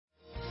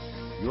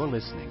You're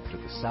listening to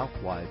the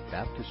Southwide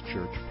Baptist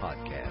Church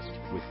podcast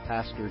with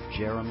Pastor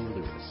Jeremy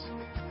Lewis.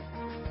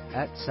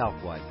 At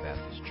Southwide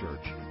Baptist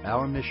Church,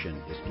 our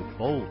mission is to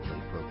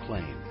boldly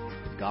proclaim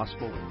the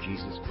gospel of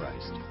Jesus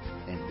Christ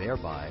and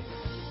thereby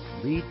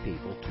lead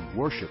people to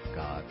worship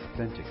God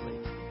authentically,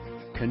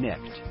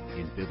 connect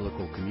in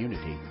biblical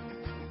community,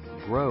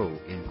 grow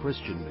in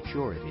Christian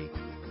maturity,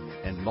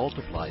 and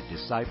multiply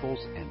disciples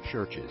and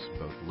churches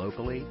both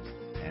locally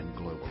and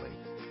globally.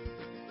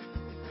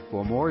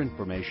 For more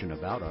information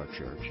about our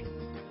church,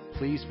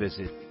 please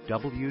visit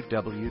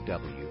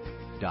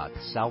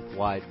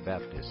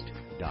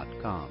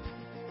www.southwidebaptist.com.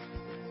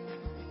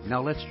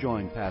 Now let's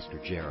join Pastor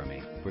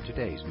Jeremy for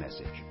today's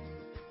message.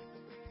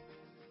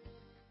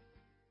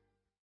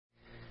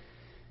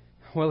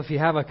 Well, if you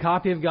have a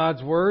copy of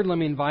God's Word, let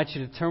me invite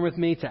you to turn with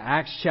me to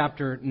Acts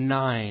chapter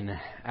 9.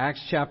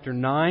 Acts chapter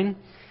 9,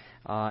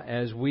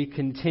 as we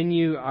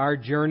continue our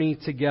journey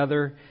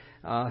together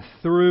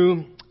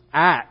through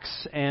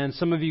Acts. And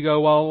some of you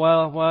go,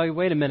 well,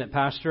 wait a minute,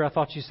 Pastor. I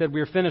thought you said we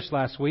were finished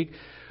last week.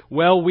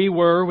 Well, we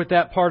were with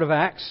that part of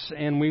Acts,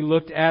 and we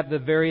looked at the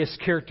various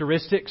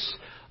characteristics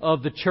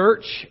of the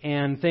church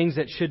and things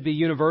that should be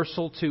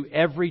universal to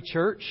every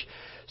church.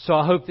 So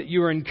I hope that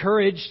you are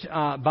encouraged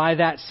by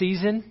that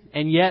season.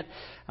 And yet,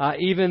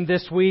 even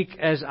this week,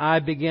 as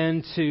I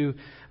begin to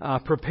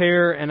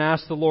prepare and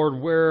ask the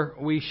Lord where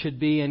we should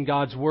be in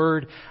God's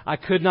Word, I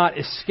could not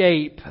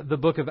escape the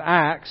book of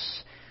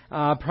Acts,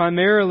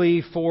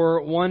 primarily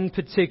for one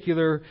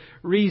particular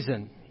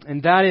reason.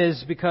 And that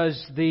is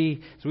because as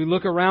we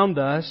look around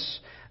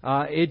us,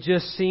 it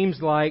just seems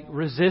like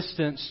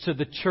resistance to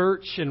the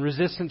church and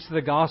resistance to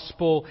the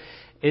gospel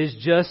is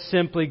just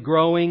simply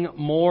growing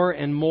more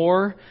and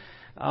more.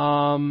 The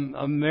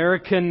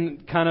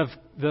American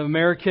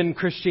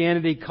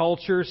Christianity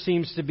culture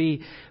seems to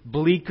be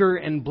bleaker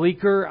and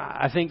bleaker.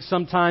 I think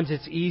sometimes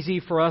it's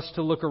easy for us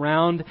to look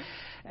around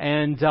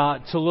and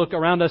to look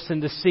around us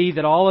and to see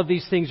that all of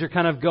these things are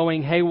kind of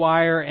going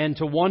haywire and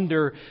to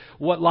wonder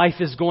what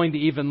life is going to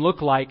even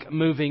look like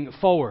moving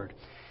forward.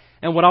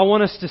 And what I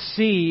want us to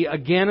see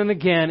again and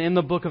again in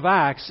the book of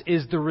Acts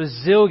is the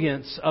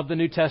resilience of the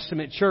New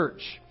Testament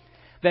church.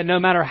 That no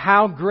matter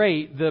how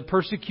great the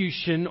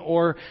persecution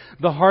or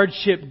the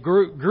hardship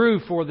grew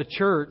for the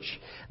church,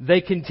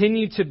 they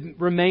continue to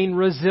remain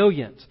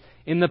resilient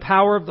in the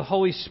power of the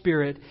Holy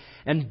Spirit.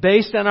 And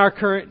based on our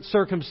current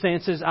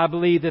circumstances, I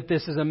believe that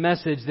this is a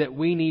message that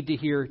we need to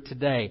hear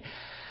today.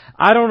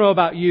 I don't know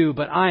about you,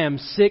 but I am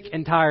sick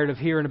and tired of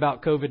hearing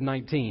about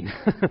COVID-19.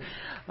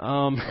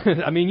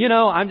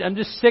 I'm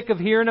just sick of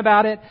hearing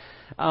about it.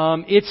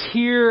 It's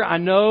here. I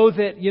know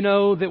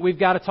that we've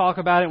got to talk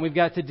about it and we've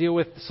got to deal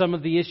with some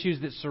of the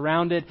issues that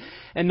surround it.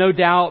 And no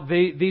doubt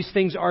these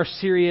things are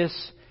serious.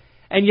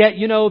 And yet,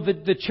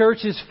 the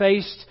church has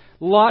faced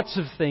lots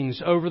of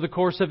things over the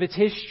course of its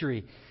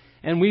history.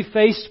 And we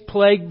faced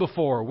plague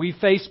before. We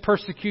faced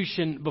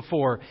persecution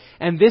before.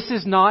 And this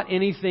is not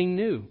anything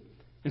new.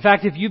 In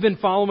fact, if you've been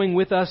following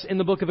with us in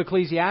the book of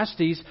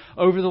Ecclesiastes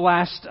over the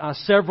last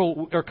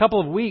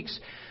couple of weeks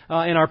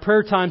in our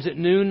prayer times at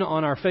noon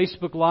on our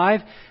Facebook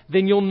Live,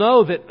 then you'll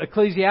know that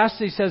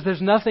Ecclesiastes says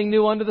there's nothing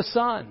new under the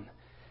sun.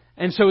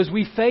 And so as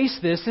we face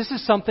this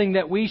is something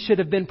that we should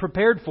have been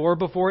prepared for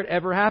before it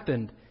ever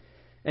happened.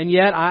 And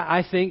yet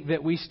I think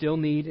that we still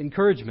need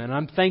encouragement.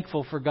 I'm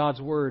thankful for God's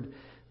Word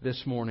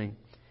this morning.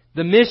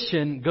 The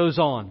mission goes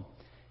on.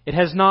 It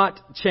has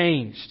not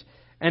changed.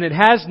 And it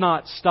has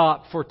not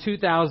stopped for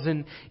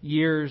 2,000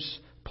 years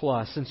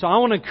plus. And so I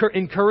want to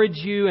encourage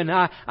you, and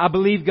I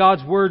believe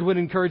God's Word would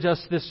encourage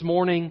us this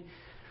morning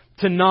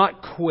to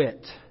not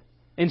quit.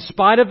 In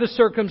spite of the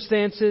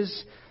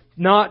circumstances,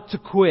 not to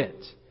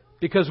quit.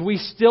 Because we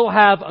still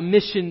have a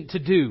mission to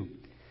do.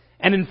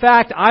 And in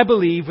fact, I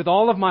believe with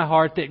all of my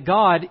heart that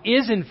God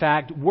is in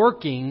fact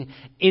working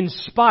in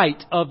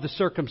spite of the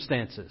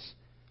circumstances.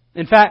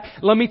 In fact,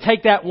 let me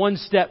take that one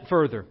step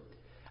further.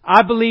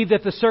 I believe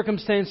that the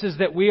circumstances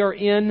that we are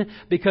in,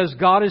 because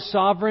God is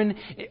sovereign,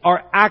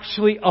 are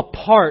actually a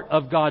part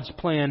of God's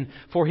plan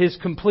for His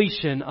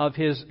completion of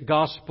His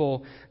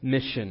gospel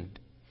mission.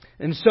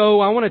 And so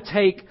I want to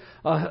take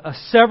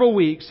several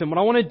weeks, and what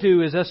I want to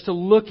do is us to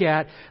look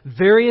at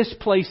various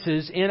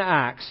places in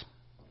Acts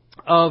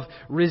of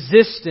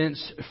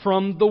resistance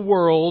from the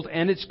world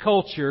and its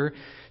culture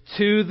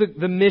to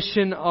the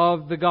mission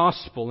of the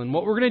gospel. And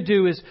what we're going to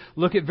do is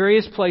look at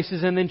various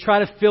places and then try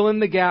to fill in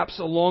the gaps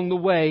along the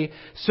way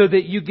so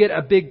that you get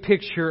a big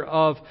picture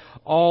of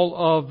all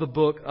of the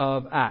book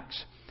of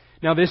Acts.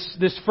 Now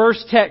this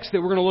first text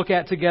that we're going to look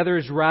at together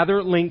is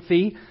rather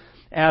lengthy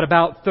at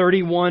about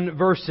 31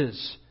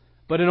 verses.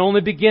 But it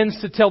only begins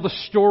to tell the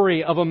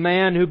story of a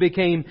man who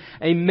became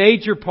a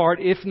major part,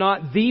 if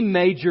not the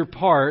major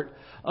part,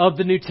 of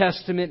the New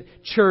Testament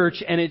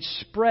church, and it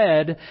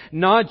spread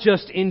not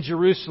just in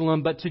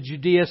Jerusalem, but to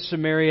Judea,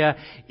 Samaria,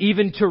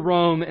 even to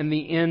Rome and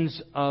the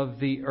ends of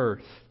the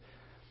earth.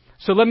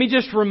 So let me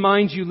just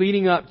remind you,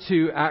 leading up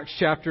to Acts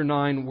chapter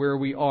 9, where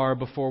we are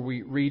before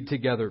we read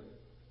together.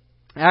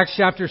 Acts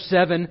chapter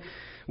 7,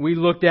 we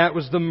looked at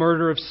was the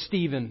murder of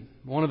Stephen,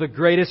 one of the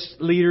greatest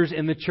leaders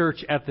in the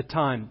church at the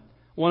time.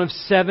 One of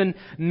 7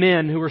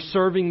 men who were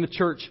serving the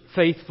church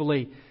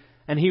faithfully.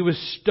 And he was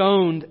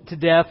stoned to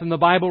death, and the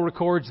Bible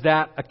records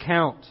that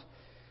account.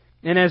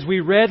 And as we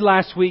read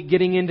last week,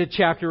 getting into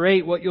chapter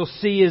 8, what you'll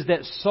see is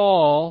that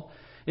Saul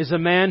is a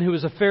man who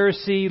was a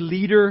Pharisee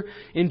leader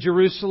in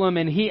Jerusalem,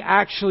 and he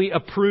actually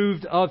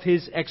approved of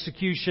his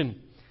execution.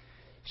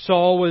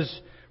 Saul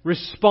was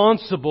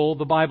responsible,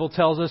 the Bible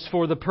tells us,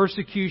 for the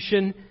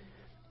persecution,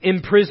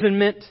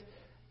 imprisonment,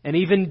 and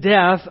even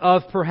death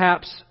of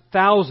perhaps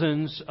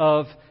thousands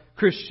of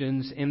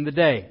Christians in the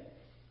day.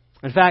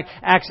 In fact,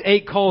 Acts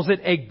 8 calls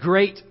it a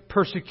great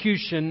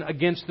persecution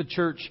against the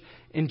church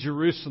in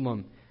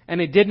Jerusalem.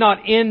 And it did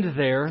not end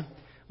there.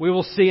 We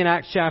will see in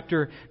Acts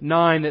chapter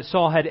 9 that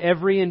Saul had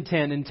every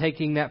intent in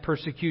taking that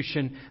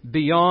persecution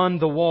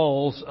beyond the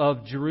walls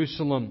of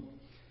Jerusalem.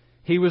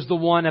 He was the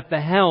one at the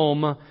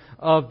helm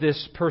of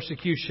this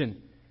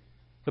persecution.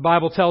 The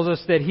Bible tells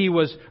us that he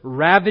was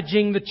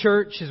ravaging the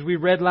church, as we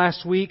read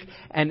last week,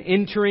 and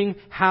entering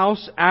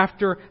house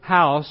after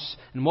house.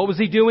 And what was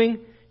he doing?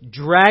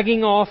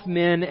 Dragging off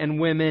men and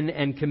women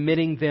and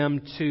committing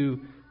them to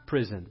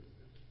prison.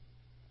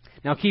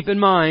 Now keep in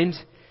mind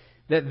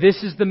that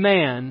this is the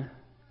man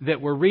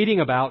that we're reading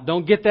about.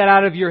 Don't get that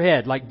out of your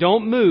head.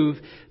 Don't move.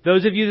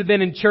 Those of you that have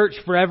been in church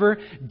forever,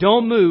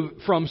 don't move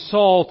from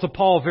Saul to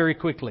Paul very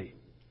quickly.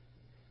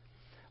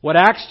 What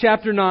Acts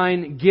chapter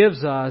 9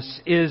 gives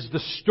us is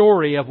the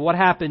story of what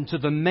happened to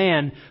the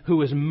man who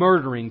was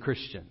murdering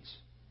Christians.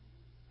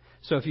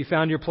 So if you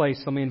found your place,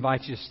 let me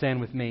invite you to stand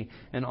with me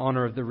in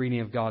honor of the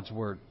reading of God's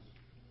Word.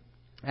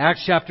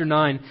 Acts chapter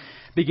 9,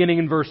 beginning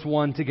in verse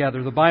 1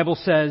 together. The Bible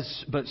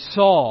says, "But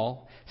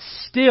Saul,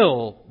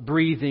 still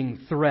breathing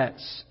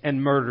threats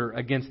and murder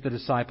against the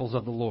disciples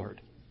of the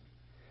Lord,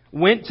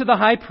 went to the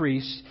high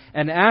priest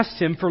and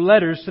asked him for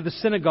letters to the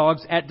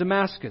synagogues at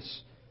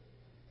Damascus,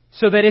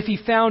 so that if he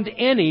found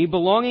any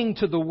belonging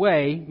to the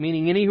way,"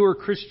 meaning any who are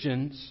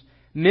Christians,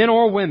 men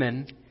or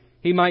women,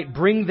 "he might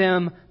bring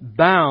them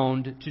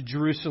bound to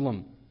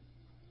Jerusalem.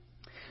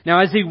 Now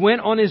as he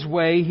went on his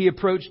way, he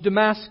approached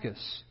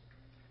Damascus,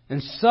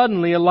 and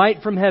suddenly a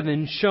light from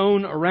heaven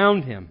shone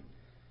around him.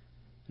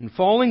 And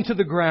falling to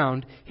the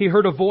ground, he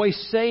heard a voice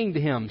saying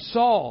to him,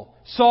 'Saul,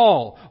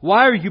 Saul,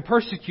 why are you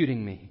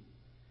persecuting me?'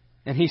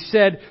 And he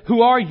said,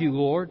 'Who are you,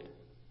 Lord?'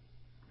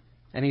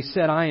 And he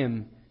said, 'I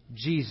am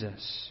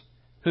Jesus,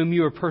 whom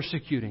you are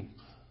persecuting.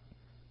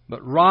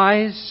 But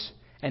rise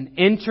and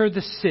enter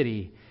the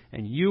city,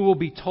 and you will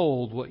be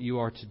told what you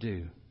are to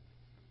do.'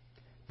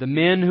 The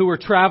men who were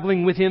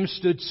traveling with him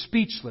stood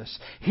speechless,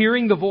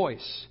 hearing the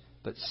voice,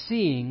 but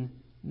seeing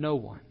no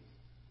one.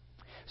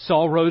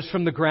 Saul rose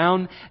from the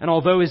ground, and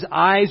although his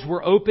eyes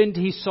were opened,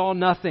 he saw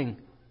nothing.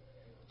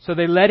 So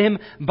they led him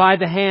by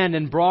the hand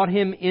and brought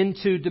him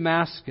into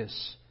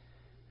Damascus.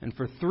 And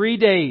for 3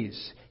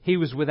 days he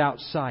was without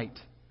sight,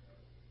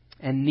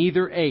 and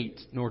neither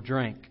ate nor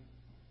drank.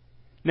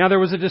 Now there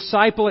was a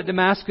disciple at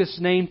Damascus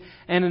named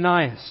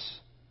Ananias.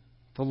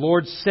 The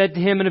Lord said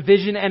to him in a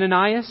vision,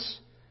 'Ananias?'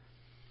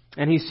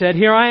 And he said,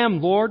 'Here I am,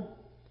 Lord.'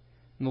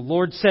 And the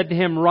Lord said to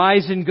him,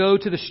 'Rise and go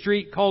to the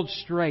street called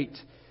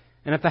Straight,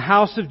 and at the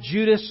house of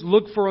Judas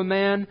look for a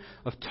man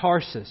of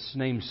Tarsus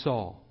named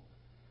Saul.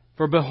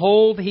 For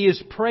behold, he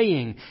is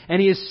praying,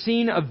 and he has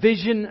seen in a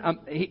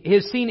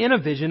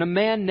vision a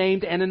man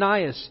named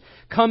Ananias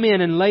come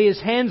in and lay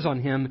his hands on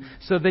him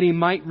so that he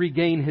might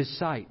regain his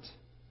sight.'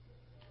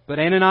 But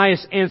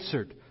Ananias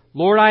answered,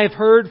 'Lord, I have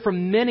heard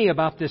from many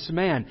about this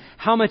man,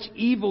 how much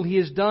evil he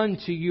has done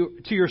to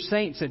your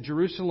saints at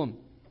Jerusalem.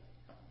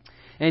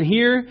 And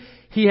here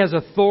he has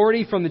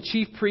authority from the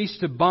chief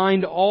priest to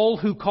bind all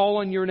who call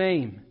on your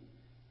name.'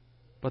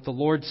 But the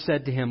Lord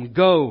said to him,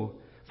 'Go,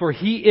 for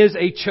he is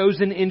a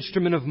chosen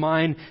instrument of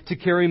mine to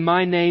carry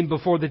my name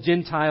before the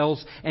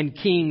Gentiles and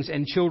kings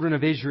and children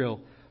of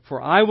Israel.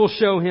 For I will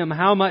show him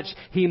how much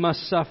he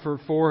must suffer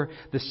for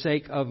the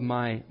sake of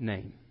my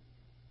name.'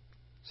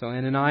 So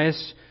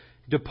Ananias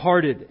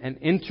departed and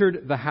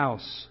entered the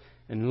house.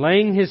 And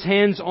laying his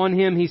hands on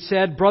him, he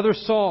said, 'Brother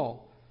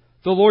Saul,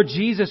 the Lord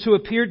Jesus, who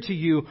appeared to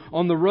you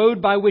on the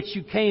road by which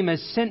you came,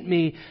 has sent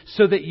me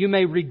so that you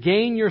may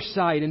regain your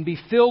sight and be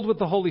filled with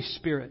the Holy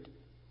Spirit.'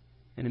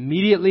 And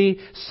immediately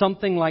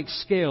something like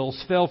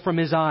scales fell from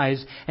his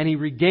eyes, and he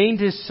regained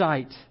his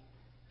sight.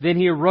 Then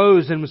he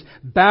arose and was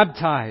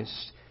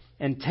baptized,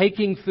 and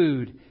taking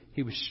food,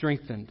 he was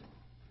strengthened.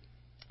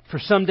 For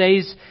some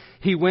days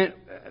he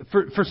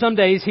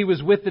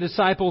was with the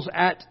disciples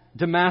at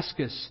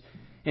Damascus,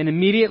 and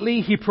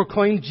immediately he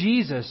proclaimed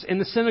Jesus in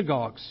the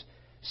synagogues,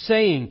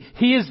 saying,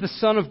 'He is the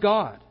Son of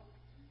God.'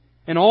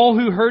 And all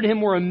who heard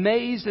him were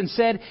amazed and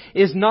said,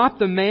 'Is not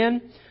the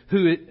man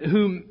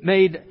who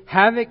made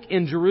havoc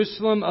in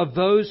Jerusalem of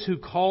those who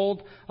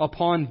called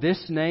upon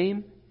this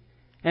name?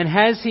 And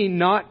has he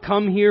not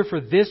come here for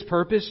this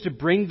purpose, to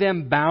bring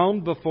them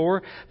bound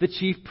before the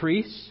chief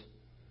priests?'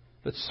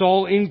 But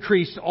Saul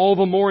increased all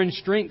the more in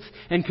strength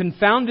and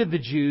confounded the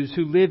Jews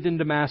who lived in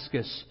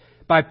Damascus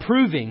by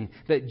proving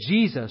that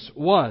Jesus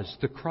was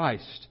the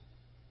Christ.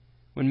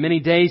 When many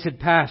days had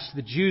passed,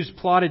 the Jews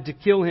plotted to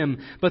kill him,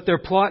 but their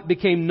plot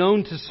became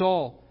known to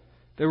Saul.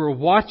 They were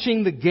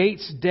watching the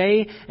gates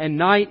day and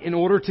night in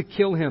order to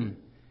kill him.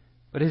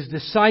 But his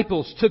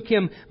disciples took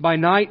him by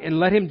night and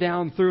let him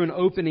down through an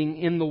opening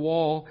in the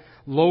wall,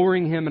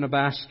 lowering him in a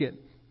basket.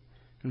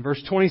 And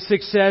verse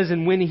 26 says,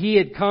 "And when he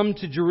had come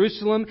to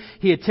Jerusalem,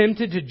 he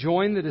attempted to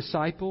join the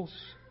disciples.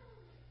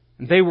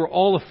 And they were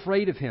all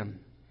afraid of him,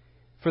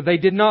 for they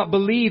did not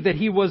believe that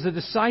he was a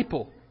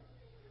disciple.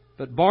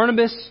 But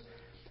Barnabas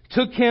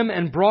took him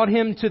and brought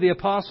him to the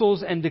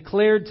apostles and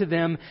declared to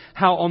them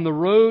how on the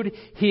road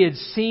he had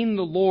seen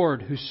the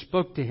Lord who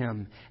spoke to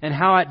him, and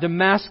how at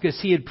Damascus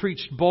he had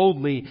preached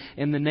boldly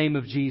in the name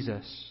of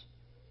Jesus.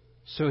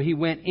 So he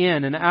went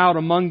in and out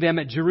among them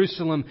at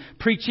Jerusalem,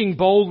 preaching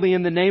boldly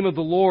in the name of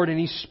the Lord, and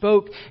he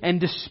spoke and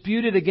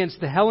disputed against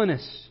the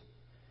Hellenists.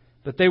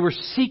 But they were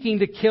seeking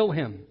to kill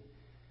him.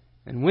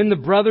 And when the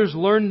brothers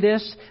learned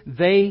this,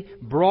 they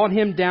brought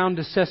him down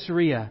to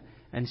Caesarea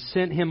and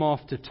sent him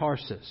off to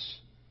Tarsus."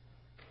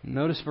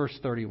 Notice verse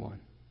 31.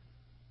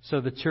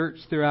 "So the church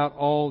throughout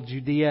all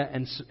Judea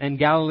and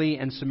Galilee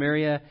and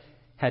Samaria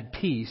had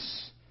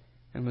peace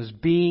and was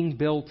being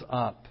built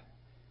up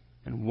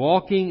and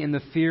walking in the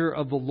fear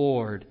of the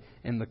Lord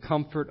and the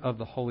comfort of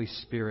the Holy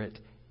Spirit,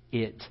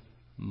 it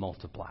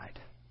multiplied."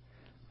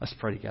 Let's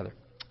pray together.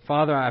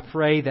 Father, I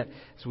pray that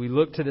as we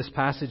look to this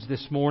passage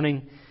this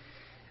morning,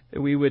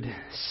 that we would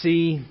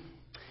see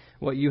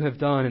what you have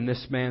done in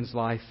this man's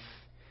life.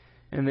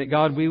 And that,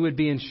 God, we would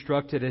be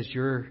instructed as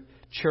your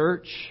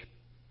church,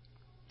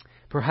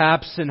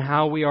 perhaps in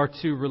how we are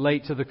to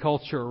relate to the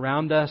culture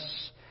around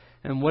us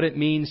and what it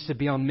means to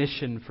be on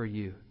mission for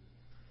you.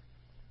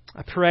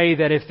 I pray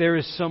that if there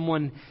is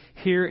someone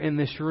here in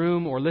this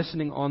room or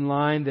listening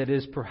online that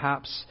is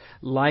perhaps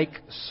like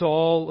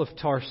Saul of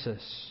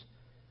Tarsus,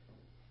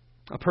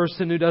 a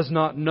person who does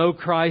not know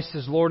Christ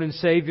as Lord and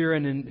Savior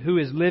and who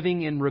is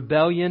living in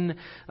rebellion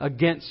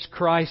against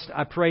Christ,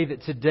 I pray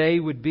that today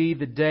would be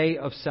the day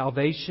of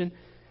salvation.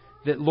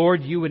 That,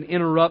 Lord, you would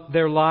interrupt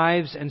their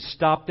lives and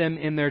stop them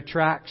in their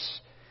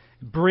tracks.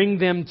 Bring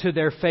them to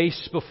their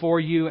face before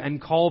you and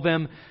call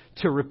them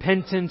to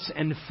repentance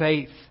and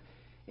faith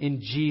in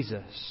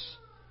Jesus.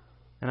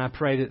 And I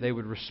pray that they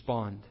would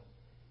respond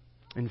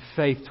in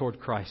faith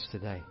toward Christ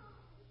today.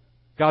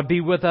 God,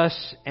 be with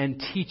us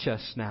and teach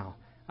us now.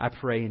 I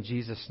pray in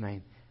Jesus'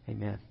 name.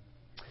 Amen.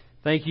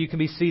 Thank you. You can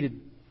be seated.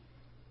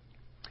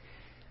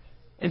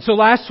 And so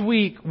last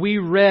week we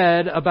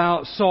read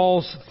about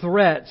Saul's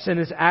threats and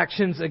his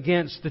actions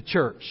against the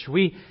church.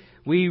 We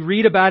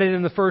read about it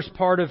in the first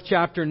part of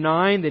chapter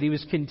 9 that he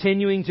was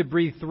continuing to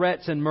breathe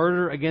threats and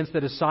murder against the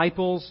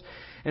disciples.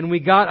 And we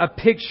got a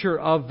picture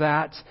of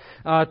that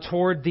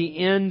toward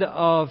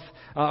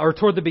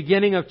the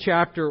beginning of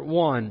chapter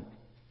 1.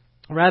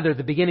 Rather,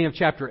 the beginning of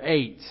chapter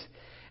 8.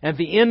 At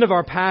the end of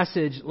our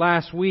passage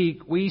last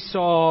week, we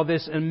saw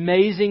this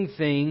amazing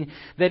thing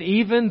that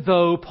even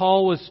though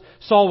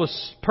Saul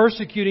was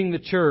persecuting the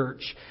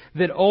church,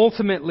 that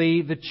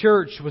ultimately the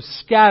church was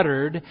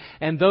scattered,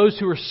 and those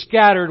who were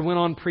scattered went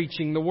on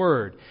preaching the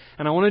Word.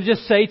 And I want to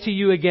just say to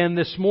you again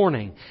this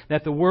morning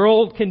that the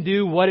world can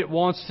do what it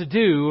wants to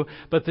do,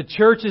 but the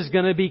church is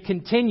going to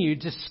continue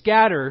to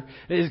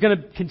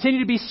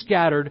be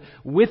scattered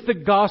with the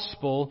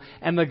gospel,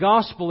 and the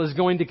gospel is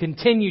going to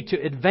continue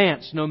to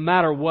advance no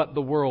matter what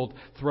the world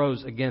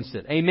throws against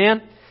it.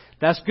 Amen?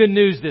 That's good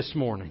news this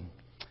morning.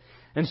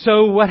 And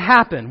so what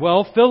happened?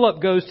 Well,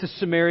 Philip goes to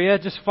Samaria.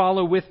 Just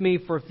follow with me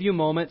for a few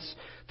moments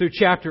through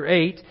chapter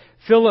 8.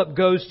 Philip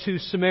goes to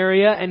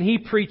Samaria and he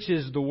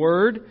preaches the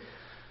Word.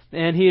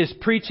 And he is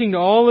preaching to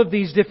all of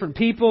these different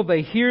people.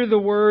 They hear the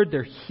Word.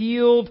 They're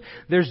healed.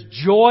 There's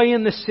joy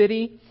in the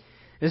city.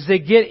 As they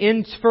get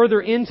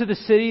further into the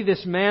city,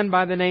 this man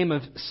by the name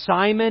of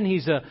Simon,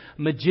 he's a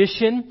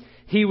magician.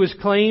 He was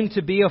claimed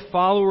to be a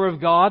follower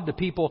of God. The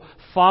people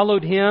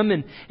followed him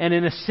and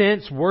in a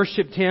sense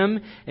worshipped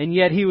him, and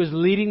yet he was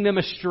leading them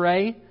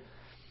astray.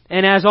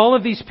 And as all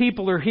of these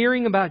people are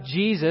hearing about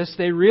Jesus,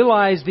 they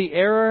realize the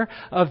error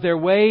of their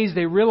ways,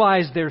 they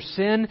realize their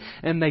sin,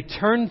 and they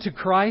turn to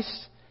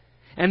Christ.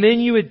 And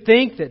then you would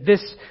think that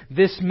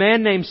this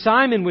man named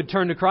Simon would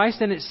turn to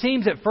Christ, and it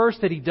seems at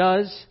first that he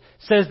does.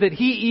 It says that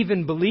he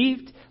even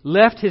believed,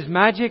 left his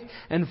magic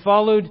and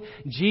followed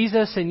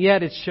Jesus, and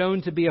yet it's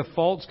shown to be a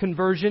false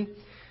conversion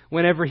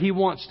whenever he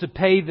wants to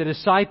pay the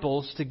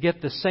disciples to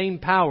get the same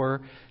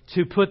power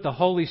to put the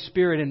Holy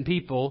Spirit in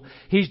people.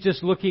 He's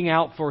just looking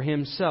out for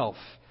himself.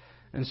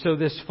 And so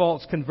this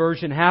false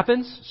conversion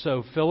happens.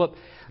 So Philip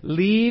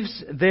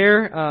leaves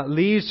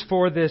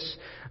for this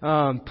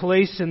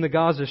place in the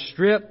Gaza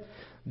Strip.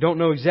 Don't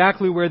know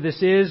exactly where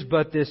this is,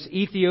 but this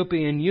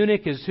Ethiopian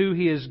eunuch is who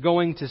he is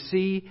going to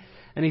see.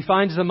 And he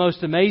finds the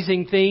most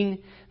amazing thing.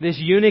 This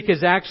eunuch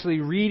is actually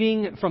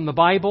reading from the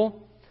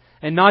Bible.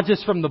 And not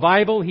just from the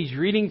Bible, he's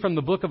reading from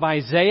the book of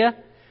Isaiah.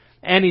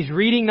 And he's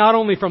reading not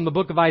only from the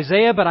book of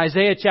Isaiah, but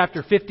Isaiah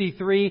chapter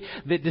 53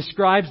 that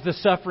describes the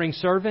suffering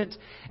servant.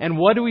 And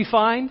what do we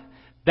find?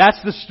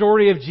 That's the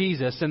story of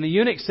Jesus. And the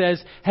eunuch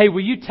says, hey,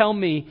 will you tell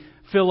me,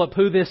 Philip,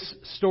 who this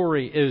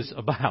story is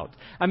about?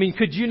 I mean,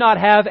 could you not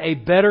have a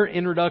better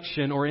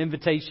introduction or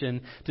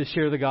invitation to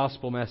share the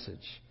gospel message?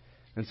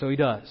 And so he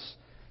does.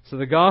 So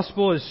the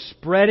gospel is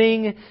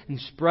spreading and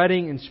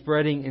spreading and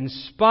spreading in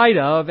spite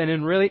of, and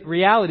in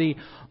reality,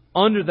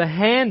 under the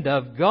hand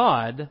of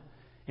God,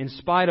 in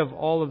spite of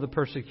all of the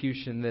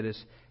persecution that is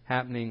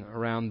happening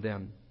around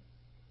them.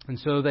 And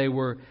so they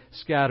were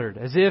scattered.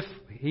 As if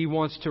he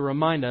wants to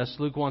remind us,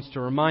 Luke wants to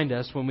remind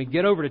us, when we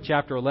get over to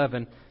chapter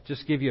 11,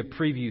 just give you a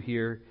preview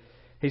here.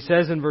 He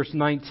says in verse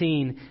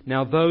 19,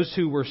 now those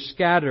who were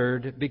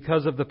scattered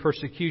because of the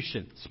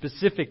persecution,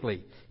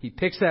 specifically, he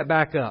picks that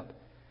back up.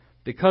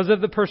 Because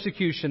of the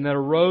persecution that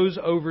arose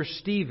over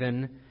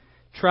Stephen,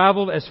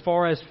 traveled as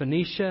far as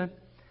Phoenicia,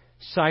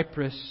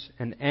 Cyprus,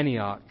 and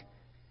Antioch,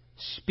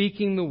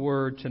 speaking the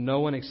word to no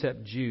one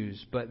except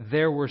Jews. But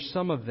there were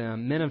some of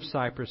them, men of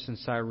Cyprus and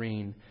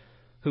Cyrene,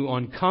 who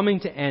on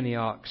coming to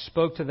Antioch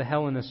spoke to the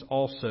Hellenists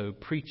also,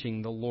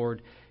 preaching the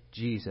Lord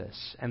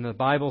Jesus. And the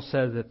Bible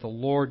says that the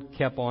Lord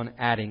kept on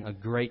adding a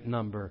great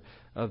number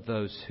of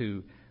those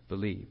who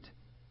believed.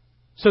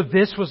 So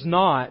this was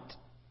not,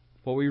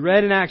 what we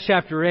read in Acts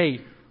chapter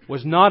 8,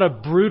 was not a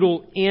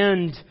brutal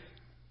end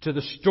to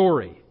the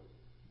story.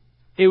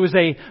 It was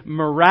a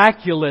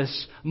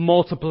miraculous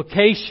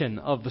multiplication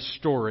of the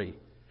story,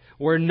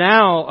 where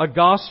now a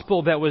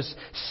gospel that was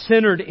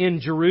centered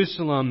in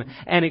Jerusalem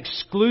and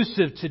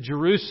exclusive to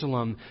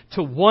Jerusalem,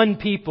 to one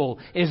people,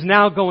 is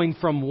now going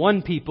from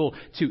one people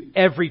to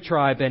every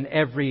tribe and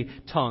every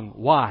tongue.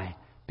 Why?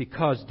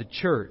 Because the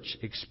church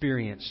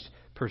experienced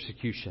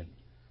persecution.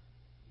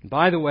 And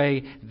by the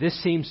way,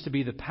 this seems to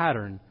be the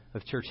pattern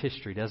of church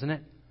history, doesn't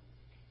it?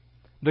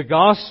 The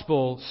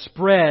gospel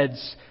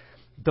spreads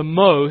the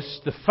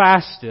most, the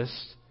fastest.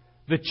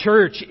 The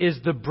church is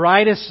the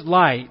brightest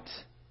light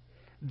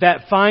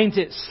that finds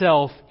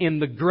itself in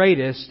the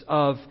greatest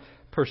of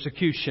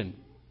persecution.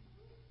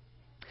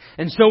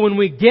 And so when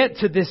we get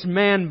to this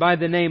man by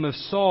the name of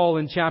Saul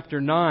in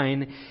chapter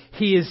 9,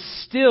 he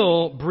is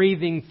still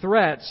breathing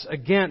threats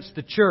against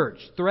the church.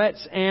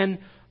 Threats and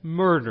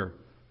murder.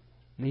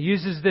 And he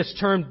uses this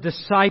term,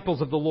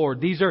 disciples of the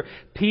Lord. These are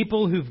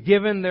people who've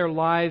given their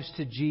lives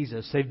to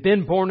Jesus. They've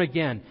been born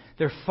again.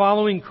 They're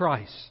following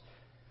Christ.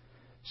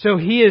 So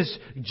he has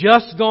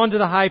just gone to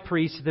the high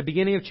priest at the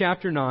beginning of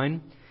chapter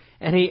 9,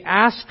 and he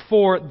asked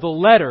for the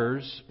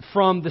letters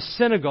from the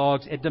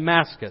synagogues at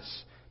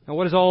Damascus. Now,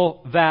 what is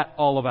all that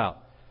all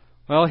about?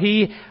 Well,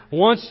 he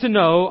wants to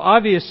know,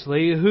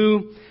 obviously,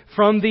 who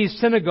from these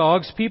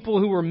synagogues, people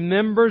who were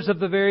members of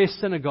the various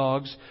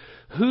synagogues,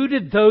 who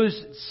did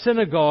those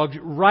synagogues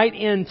write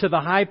into the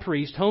high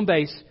priest, home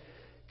base,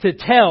 to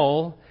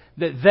tell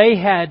that they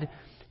had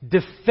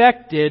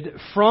defected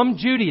from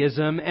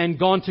Judaism and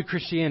gone to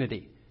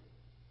Christianity?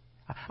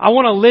 I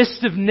want a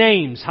list of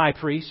names, high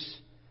priest.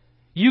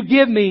 You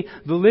give me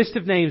the list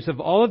of names of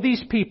all of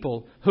these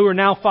people who are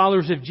now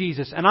followers of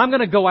Jesus, and I'm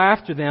going to go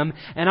after them,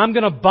 and I'm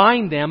going to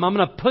bind them, I'm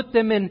going to put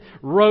them in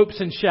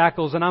ropes and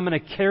shackles, and I'm going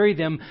to carry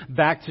them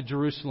back to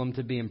Jerusalem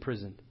to be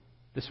imprisoned.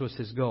 This was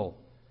his goal.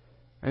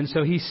 And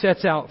so he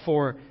sets out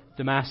for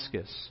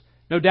Damascus.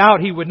 No doubt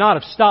he would not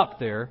have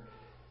stopped there.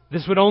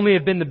 This would only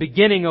have been the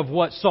beginning of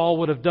what Saul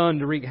would have done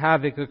to wreak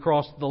havoc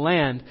across the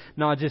land,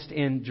 not just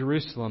in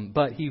Jerusalem.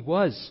 But he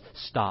was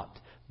stopped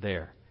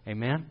there.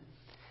 Amen?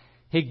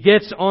 He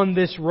gets on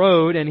this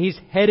road and he's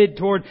headed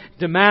toward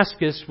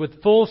Damascus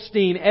with full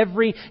steam,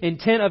 every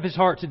intent of his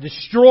heart to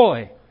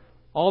destroy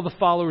all the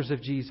followers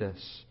of Jesus.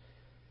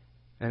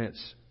 And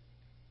it's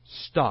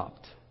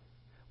stopped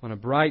when a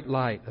bright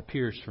light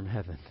appears from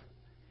heaven.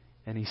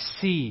 And he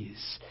sees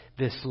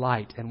this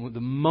light. And the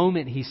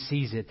moment he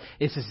sees it,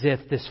 it's as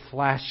if this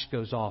flash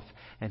goes off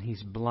and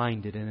he's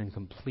blinded and in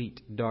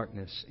complete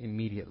darkness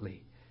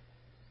immediately.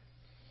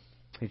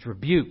 He's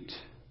rebuked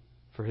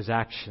for his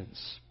actions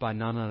by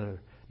none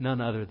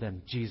other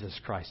than Jesus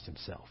Christ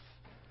himself.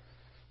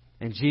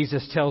 And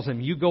Jesus tells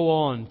him, you go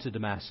on to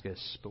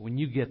Damascus, but when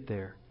you get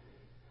there,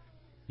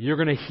 you're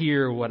going to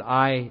hear what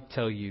I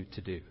tell you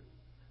to do.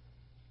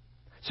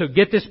 So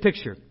get this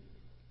picture.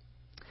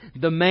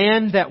 The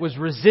man that was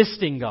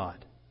resisting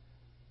God,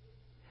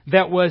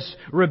 that was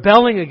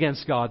rebelling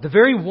against God, the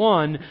very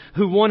one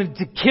who wanted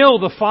to kill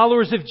the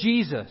followers of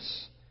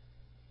Jesus.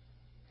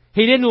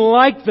 He didn't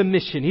like the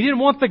mission. He didn't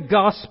want the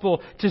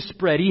gospel to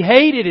spread. He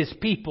hated his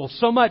people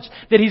so much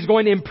that he's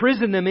going to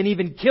imprison them and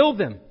even kill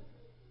them.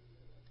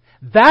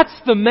 That's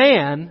the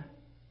man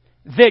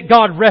that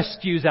God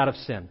rescues out of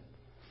sin.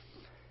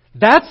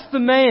 That's the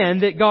man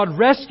that God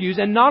rescues,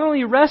 and not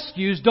only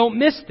rescues, don't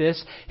miss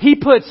this, He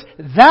puts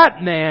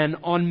that man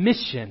on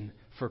mission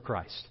for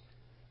Christ.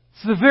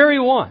 It's the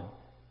very one.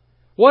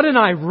 What an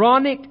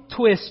ironic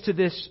twist to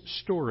this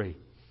story.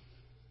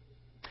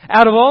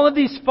 Out of all of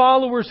these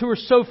followers who are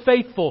so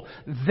faithful,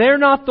 they're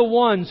not the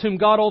ones whom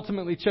God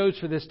ultimately chose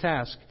for this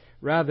task.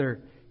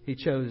 Rather, He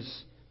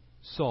chose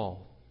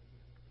Saul.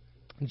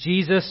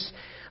 Jesus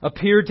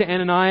appeared to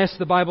Ananias,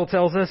 the Bible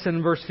tells us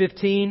in verse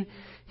 15.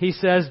 He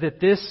says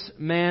that this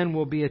man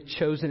will be a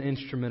chosen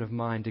instrument of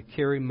mine to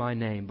carry my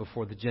name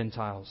before the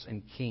Gentiles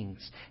and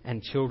kings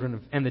and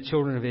the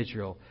children of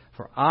Israel.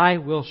 For I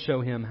will show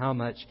him how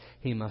much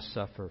he must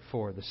suffer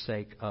for the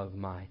sake of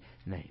my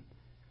name.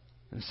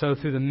 And so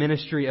through the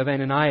ministry of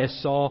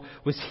Ananias, Saul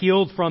was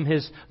healed from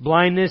his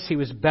blindness. He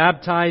was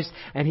baptized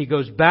and he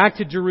goes back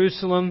to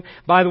Jerusalem.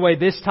 By the way,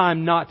 this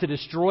time not to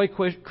destroy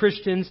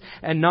Christians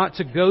and not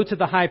to go to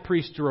the high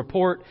priest to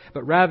report,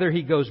 but rather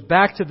he goes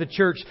back to the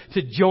church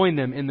to join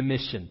them in the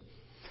mission.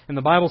 And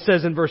the Bible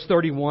says in verse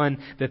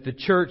 31 that the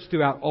church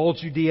throughout all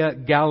Judea,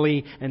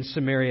 Galilee, and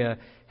Samaria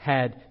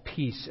had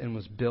peace and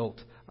was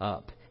built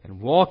up. And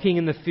walking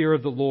in the fear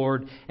of the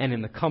Lord and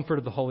in the comfort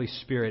of the Holy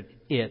Spirit,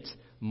 it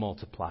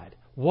multiplied.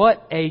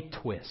 What a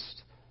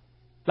twist.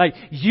 Like,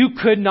 you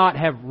could not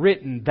have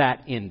written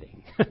that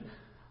ending.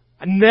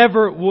 I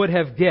never would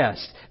have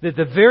guessed that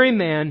the very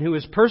man who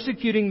is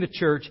persecuting the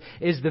church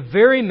is the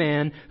very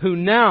man who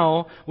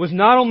now was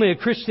not only a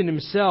Christian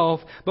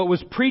himself, but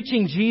was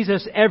preaching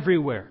Jesus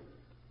everywhere.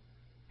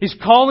 He's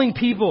calling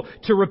people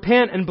to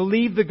repent and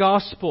believe the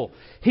gospel.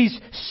 He's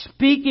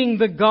speaking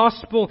the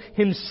gospel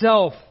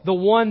himself, the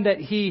one that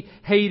he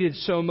hated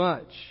so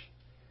much.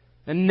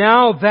 And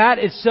now that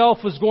itself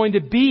was going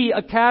to be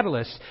a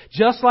catalyst.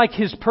 Just like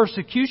his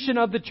persecution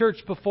of the church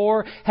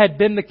before had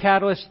been the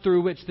catalyst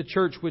through which the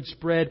church would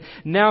spread,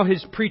 now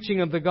his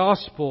preaching of the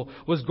gospel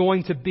was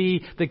going to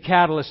be the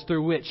catalyst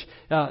through which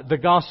the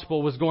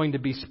gospel was going to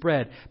be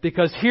spread.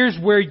 Because here's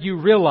where you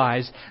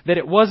realize that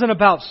it wasn't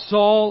about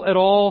Saul at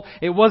all.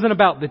 It wasn't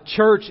about the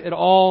church at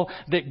all.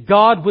 That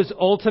God was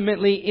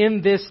ultimately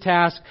in this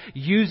task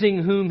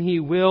using whom He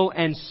will,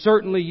 and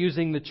certainly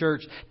using the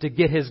church to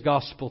get His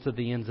gospel to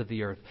the ends of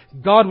the earth.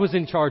 God was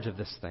in charge of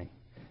this thing.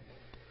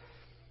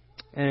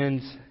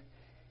 And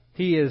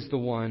He is the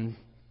one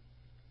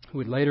who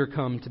would later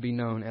come to be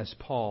known as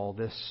Paul,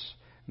 this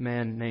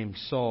man named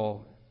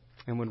Saul,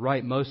 and would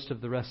write most of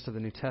the rest of the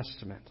New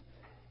Testament.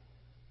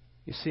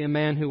 You see, a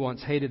man who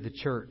once hated the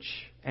church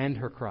and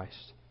her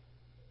Christ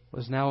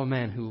was now a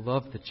man who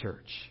loved the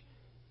church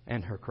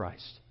and her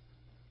Christ.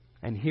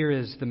 And here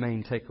is the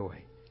main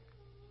takeaway.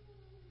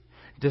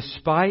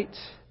 Despite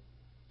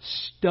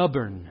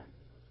stubborn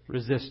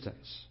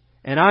resistance,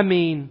 and I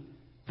mean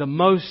the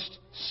most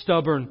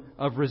stubborn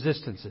of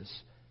resistances,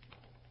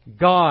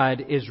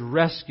 God is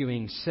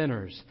rescuing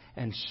sinners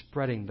and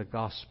spreading the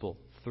gospel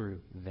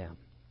through them.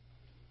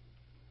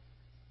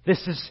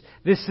 This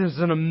is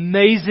an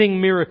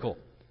amazing miracle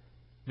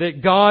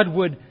that God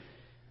would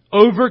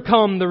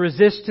overcome the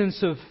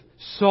resistance of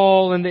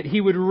Saul and that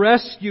He would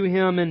rescue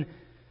him and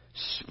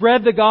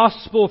spread the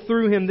gospel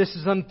through him. This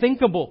is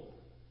unthinkable.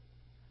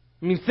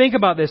 I mean, think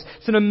about this.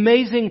 It's an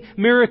amazing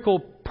miracle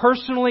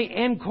personally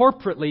and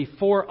corporately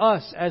for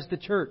us as the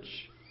church.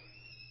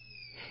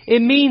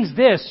 It means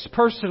this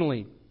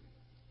personally,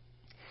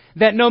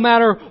 that no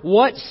matter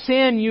what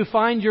sin you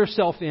find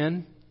yourself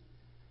in,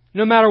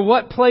 no matter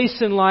what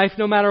place in life,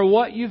 no matter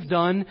what you've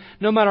done,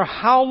 no matter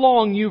how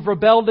long you've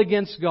rebelled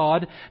against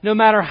God, no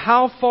matter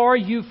how far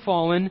you've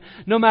fallen,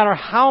 no matter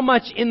how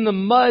much in the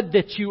mud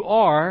that you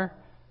are,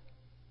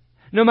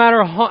 no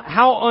matter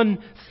how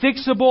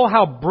unfixable,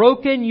 how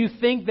broken you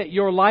think that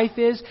your life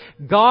is,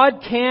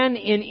 God can,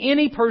 in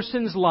any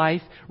person's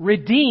life,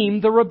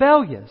 redeem the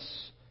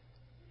rebellious.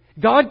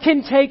 God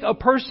can take a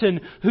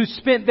person who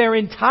spent their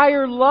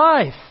entire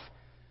life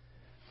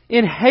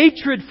in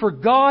hatred for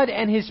God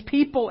and His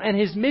people and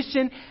His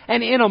mission,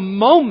 and in a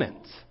moment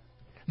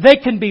they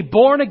can be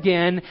born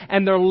again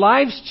and their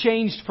lives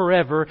changed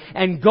forever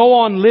and go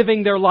on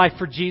living their life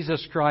for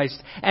Jesus Christ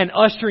and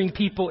ushering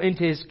people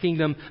into His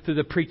kingdom through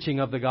the preaching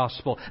of the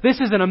gospel. This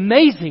is an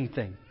amazing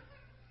thing.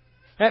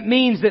 That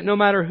means that no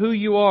matter who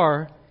you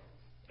are,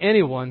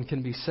 anyone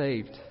can be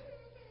saved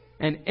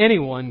and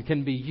anyone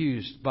can be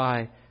used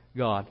by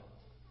God.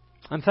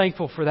 I'm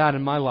thankful for that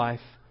in my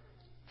life.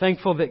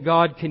 Thankful that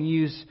God can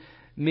use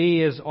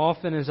me as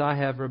often as I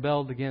have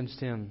rebelled against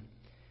Him.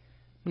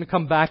 I'm going to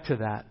come back to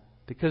that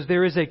because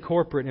there is a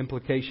corporate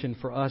implication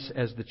for us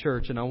as the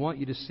church, and I want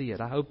you to see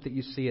it. I hope that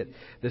you see it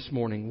this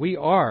morning. We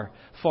are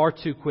far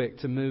too quick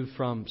to move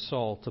from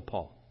Saul to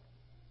Paul.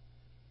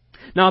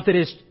 Not that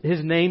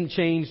his name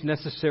change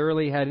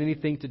necessarily had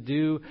anything to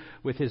do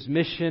with his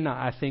mission.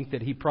 I think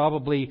that he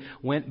probably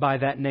went by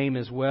that name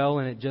as well,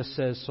 and it just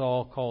says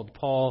Saul called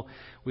Paul.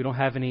 We don't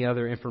have any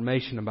other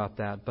information about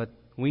that, but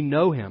we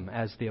know him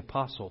as the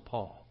Apostle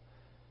Paul.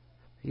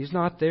 He's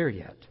not there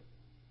yet.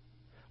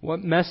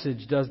 What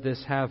message does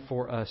this have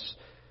for us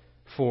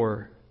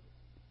for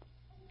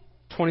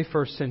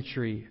 21st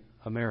century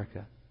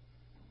America?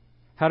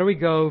 How do we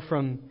go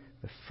from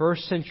the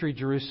first century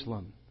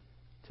Jerusalem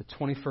to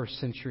 21st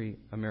century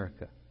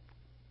America?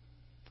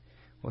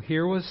 Well,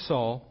 here was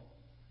Saul,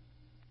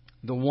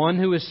 the one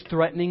who is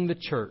threatening the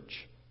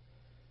church,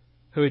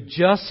 who had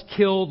just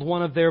killed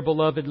one of their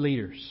beloved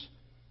leaders.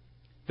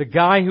 The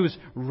guy who was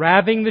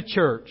ravaging the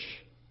church.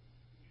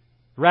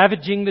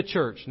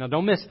 Now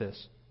don't miss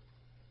this.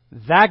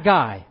 That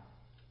guy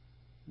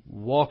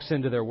walks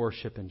into their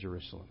worship in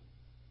Jerusalem.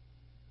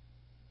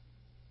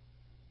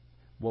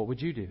 what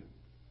would you do?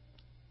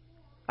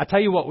 I tell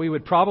you what we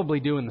would probably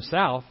do in the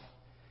South,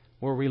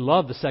 where we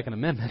love the Second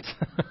Amendment.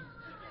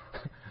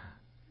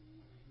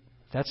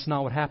 That's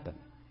not what happened.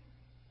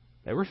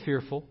 They were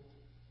fearful.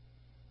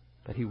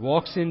 But he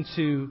walks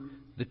into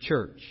the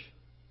church.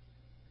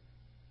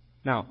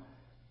 Now,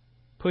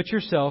 put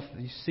yourself,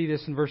 you see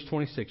this in verse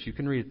 26, you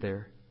can read it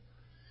there.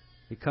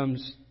 He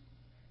comes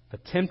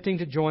attempting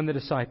to join the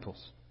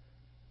disciples.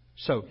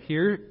 So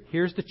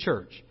here's the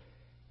church.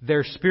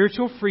 Their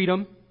spiritual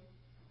freedom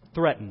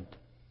threatened.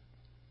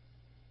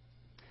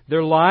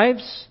 Their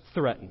lives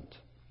threatened.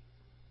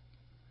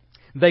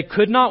 They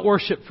could not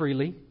worship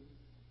freely.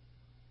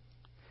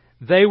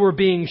 They were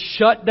being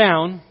shut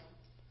down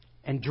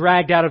and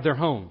dragged out of their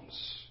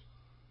homes.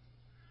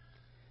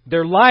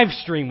 Their live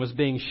stream was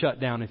being shut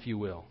down, if you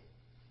will.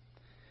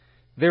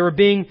 They were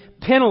being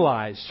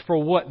penalized for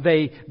what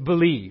they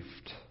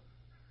believed. Is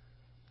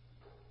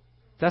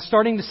that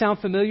starting to sound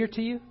familiar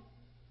to you?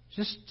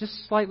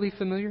 Just slightly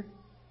familiar?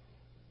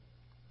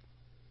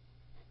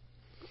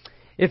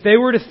 If they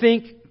were to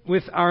think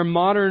with our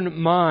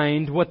modern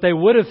mind, what they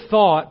would have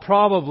thought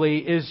probably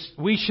is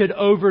we should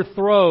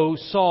overthrow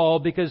Saul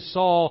because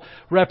Saul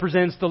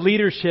represents the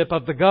leadership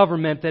of the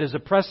government that is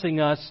oppressing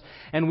us,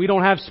 and we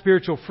don't have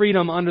spiritual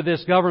freedom under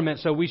this government,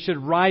 so we should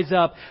rise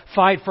up,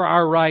 fight for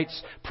our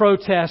rights,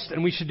 protest,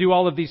 and we should do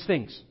all of these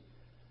things.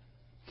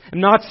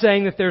 I'm not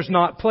saying that there's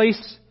not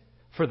place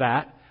for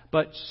that,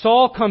 but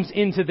Saul comes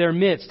into their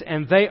midst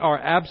and they are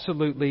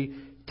absolutely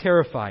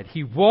terrified.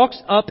 He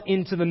walks up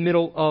into the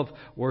middle of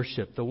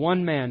worship. The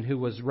one man who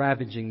was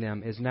ravaging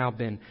them has now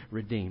been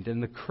redeemed.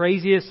 And the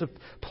craziest of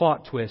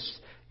plot twists,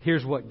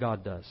 here's what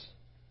God does.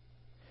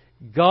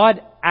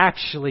 God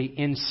actually,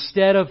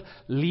 instead of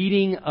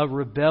leading a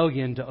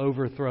rebellion to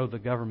overthrow the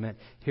government,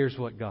 here's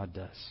what God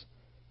does.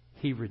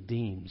 He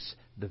redeems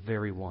the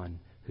very one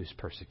who's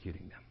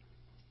persecuting them.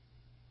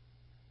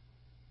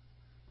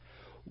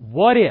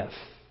 What if,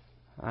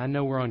 I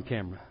know we're on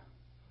camera,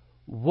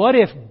 what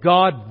if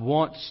God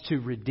wants to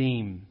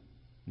redeem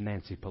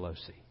Nancy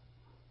Pelosi?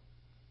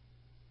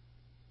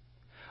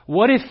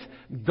 What if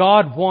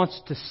God wants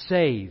to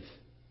save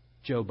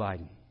Joe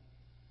Biden?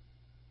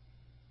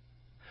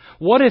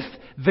 What if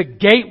the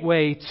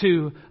gateway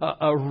to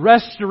a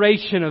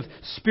restoration of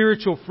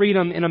spiritual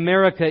freedom in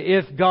America,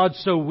 if God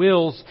so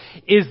wills,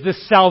 is the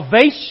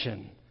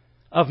salvation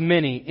of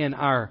many in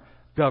our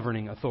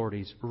governing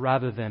authorities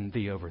rather than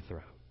the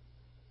overthrow?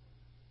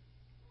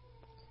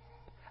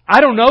 I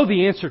don't know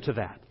the answer to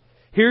that.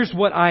 Here's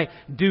what I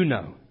do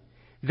know.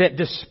 That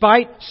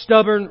despite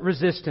stubborn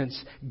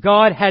resistance,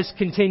 God has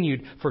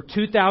continued for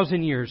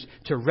 2,000 years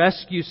to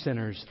rescue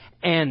sinners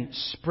and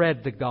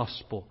spread the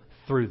gospel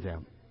through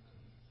them.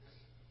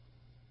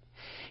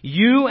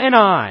 You and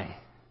I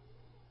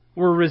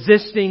were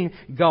resisting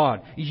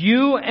God.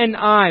 You and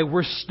I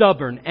were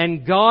stubborn,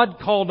 and God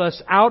called us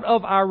out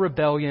of our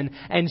rebellion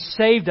and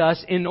saved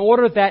us in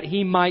order that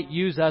He might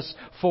use us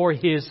for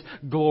His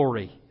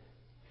glory.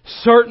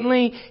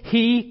 Certainly,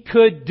 He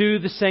could do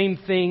the same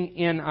thing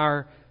in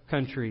our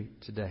country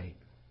today.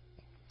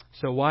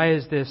 So why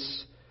is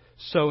this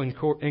so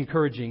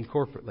encouraging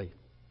corporately?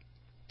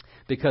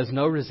 Because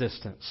no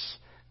resistance,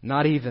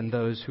 not even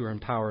those who are in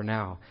power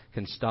now,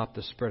 can stop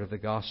the spread of the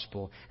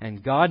gospel.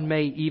 And God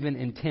may even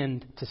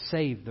intend to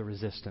save the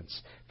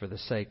resistance for the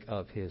sake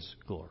of His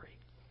glory.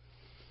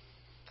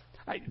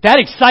 That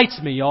excites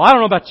me, y'all. I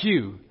don't know about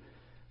you.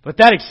 But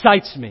that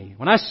excites me.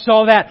 When I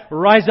saw that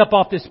rise up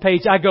off this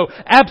page, I go,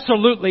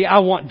 absolutely, I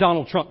want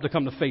Donald Trump to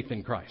come to faith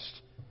in Christ.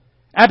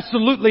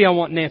 Absolutely, I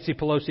want Nancy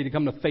Pelosi to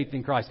come to faith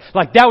in Christ.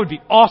 Like, that would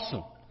be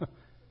awesome.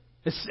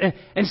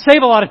 And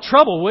save a lot of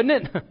trouble,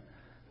 wouldn't it?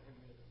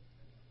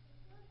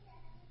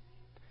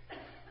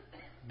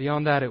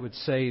 Beyond that, it would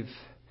save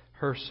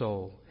her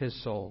soul,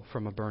 his soul,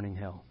 from a burning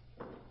hell.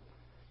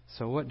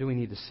 So what do we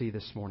need to see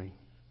this morning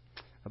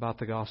about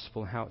the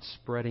gospel and how it's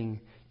spreading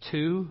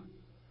to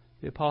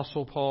the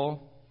Apostle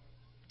Paul,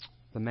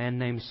 the man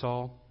named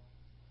Saul,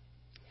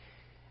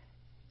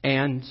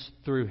 and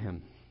through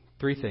him?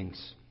 Three things.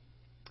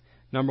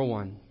 Number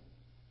one,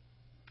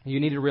 you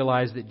need to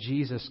realize that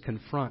Jesus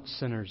confronts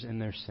sinners in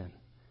their sin.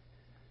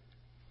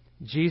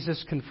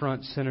 Jesus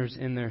confronts sinners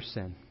in their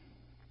sin.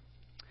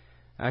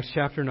 Acts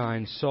chapter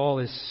 9, Saul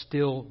is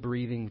still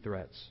breathing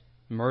threats.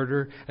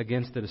 Murder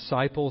against the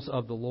disciples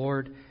of the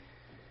Lord.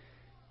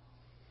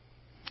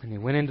 And he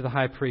went into the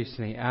high priest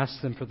and he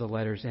asked them for the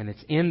letters. And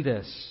it's in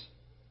this,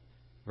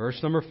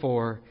 verse number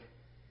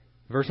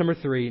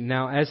 3,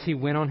 now as he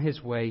went on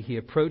his way, he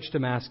approached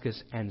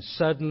Damascus, and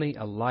suddenly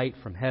a light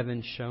from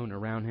heaven shone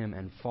around him,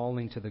 and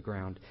falling to the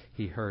ground,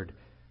 he heard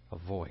a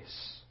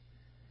voice.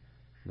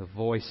 The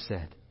voice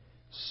said,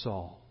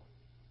 Saul,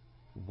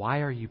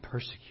 why are you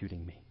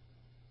persecuting me?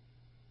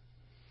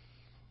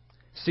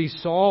 See,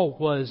 Saul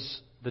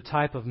was the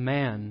type of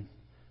man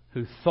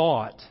who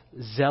thought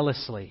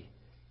zealously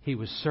he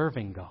was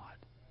serving God.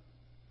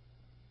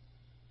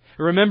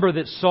 Remember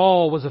that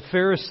Saul was a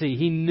Pharisee.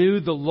 He knew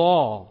the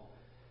law.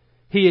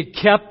 He had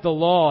kept the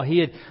law. He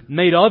had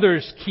made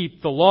others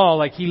keep the law.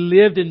 Like he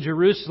lived in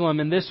Jerusalem,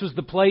 and this was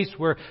the place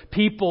where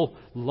people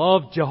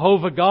loved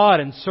Jehovah God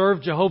and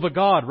served Jehovah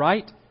God,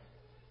 right?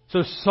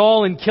 So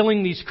Saul, in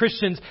killing these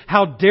Christians,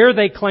 how dare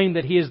they claim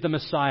that he is the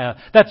Messiah?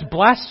 That's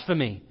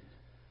blasphemy.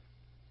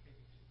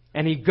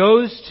 And he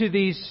goes to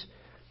these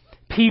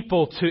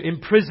people to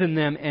imprison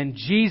them, and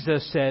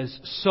Jesus says,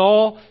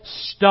 Saul,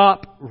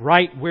 stop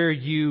right where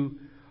you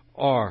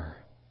are.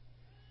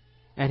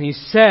 And he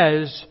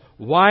says,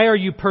 why are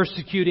you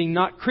persecuting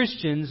not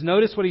Christians?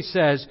 Notice what he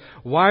says.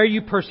 Why are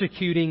you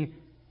persecuting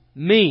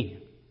me?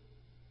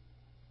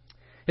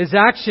 His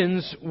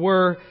actions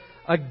were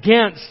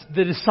against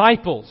the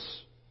disciples.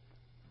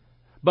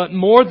 But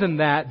more than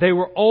that, they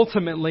were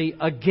ultimately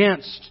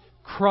against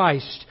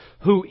Christ,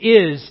 who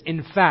is,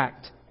 in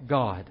fact,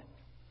 God.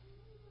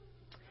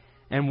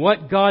 And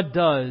what God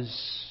does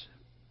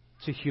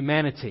to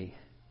humanity,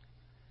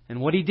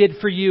 and what He did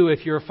for you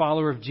if you're a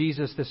follower of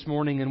Jesus this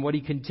morning, and what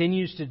He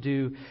continues to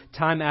do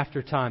time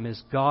after time,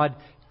 is God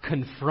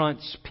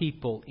confronts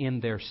people in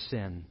their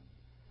sin.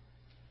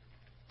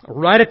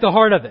 Right at the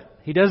heart of it.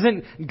 He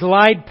doesn't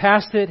glide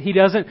past it. He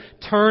doesn't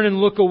turn and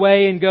look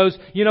away and goes,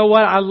 you know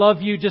what, I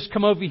love you, just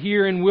come over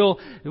here and we'll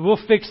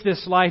fix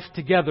this life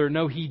together.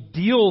 No, He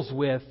deals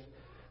with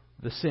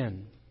the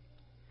sin.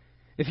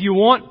 If you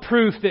want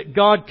proof that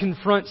God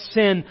confronts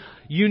sin,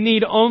 you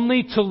need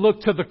only to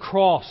look to the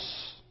cross.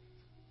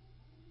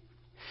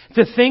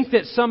 To think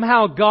that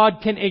somehow God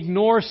can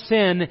ignore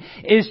sin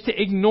is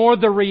to ignore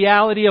the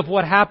reality of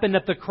what happened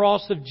at the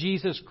cross of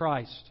Jesus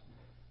Christ.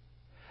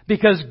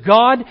 Because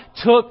God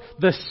took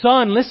the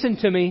Son, listen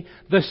to me,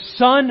 the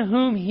Son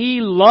whom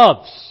He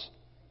loves,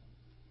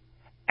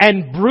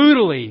 and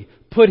brutally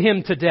put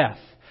Him to death.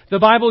 The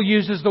Bible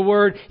uses the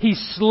word, He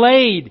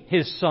slayed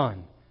His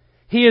Son.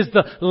 He is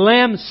the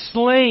Lamb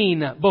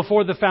slain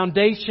before the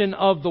foundation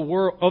of the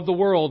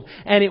world.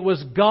 And it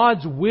was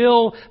God's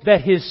will that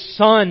His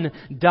Son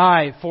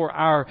die for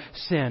our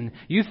sin.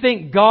 You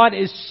think God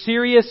is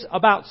serious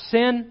about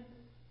sin?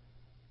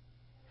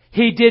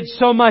 He did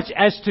so much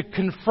as to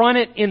confront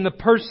it in the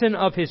person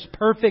of His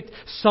perfect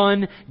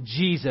Son,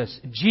 Jesus.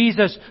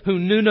 Jesus, who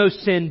knew no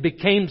sin,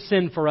 became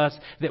sin for us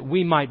that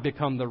we might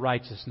become the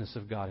righteousness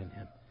of God in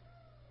Him.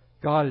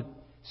 God is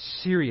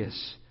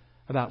serious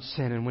about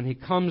sin. And when He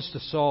comes to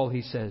Saul,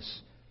 He says,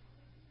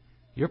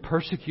 you're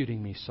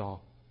persecuting me,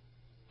 Saul.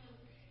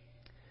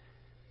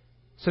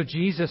 So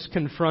Jesus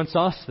confronts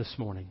us this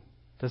morning,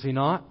 does He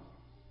not?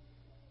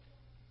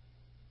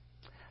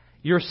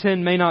 Your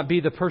sin may not be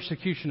the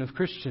persecution of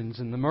Christians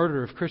and the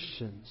murder of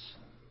Christians,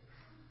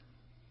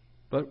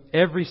 but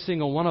every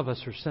single one of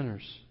us are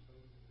sinners.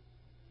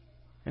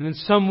 And in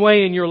some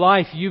way in your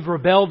life, you've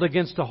rebelled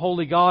against a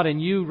holy God,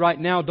 and you right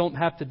now don't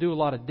have to do a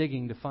lot of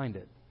digging to find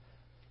it,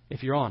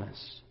 if you're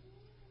honest.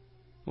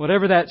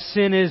 Whatever that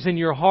sin is in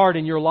your heart,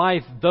 in your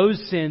life,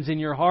 those sins in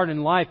your heart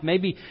and life,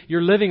 maybe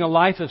you're living a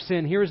life of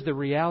sin. Here's the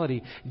reality.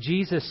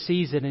 Jesus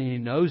sees it and He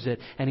knows it,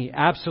 and He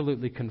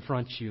absolutely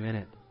confronts you in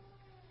it.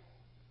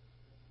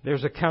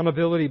 There's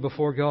accountability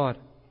before God.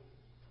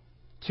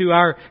 To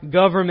our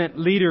government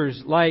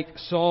leaders like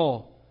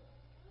Saul,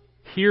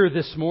 hear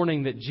this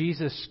morning that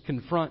Jesus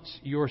confronts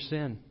your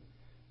sin.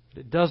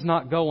 It does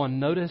not go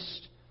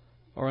unnoticed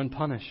or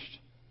unpunished.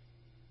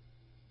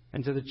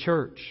 And to the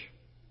church,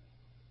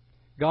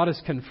 God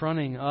is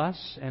confronting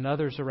us and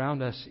others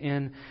around us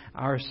in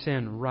our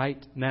sin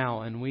right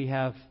now. And we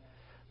have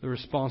the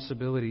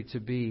responsibility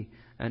to be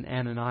an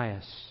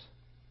Ananias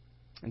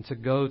and to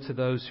go to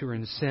those who are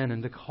in sin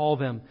and to call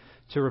them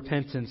to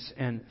repentance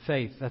and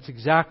faith. That's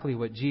exactly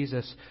what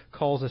Jesus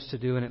calls us to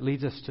do. And it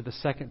leads us to the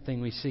second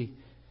thing we see.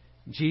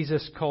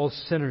 Jesus calls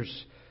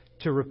sinners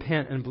to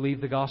repent and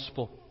believe the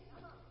gospel.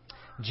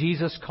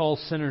 Jesus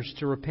calls sinners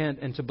to repent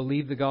and to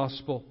believe the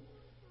gospel.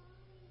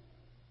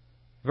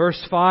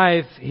 Verse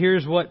 5,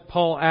 here's what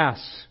Saul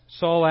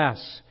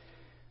asks.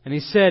 And he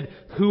said,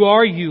 "Who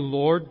are you,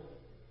 Lord?"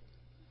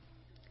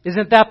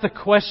 Isn't that the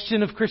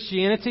question of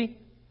Christianity?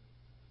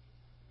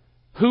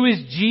 Who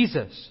is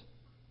Jesus?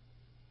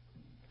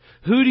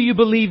 Who do you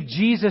believe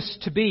Jesus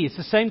to be? It's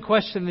the same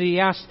question that He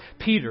asked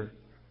Peter.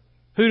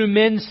 Who do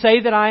men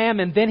say that I am?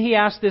 And then He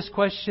asked this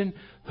question,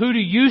 who do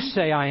you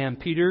say I am,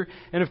 Peter?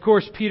 And of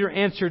course, Peter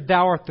answered,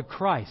 Thou art the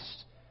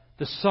Christ,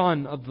 the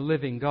Son of the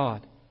living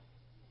God.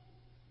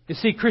 You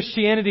see,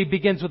 Christianity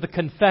begins with a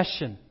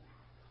confession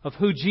of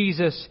who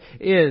Jesus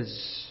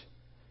is.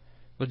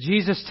 Well,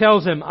 Jesus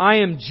tells him, I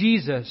am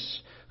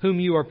Jesus whom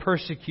you are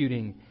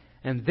persecuting.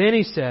 And then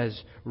He says,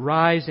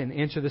 rise and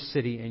enter the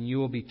city and you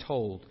will be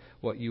told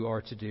what you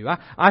are to do.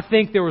 I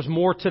think there was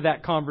more to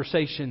that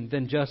conversation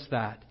than just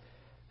that.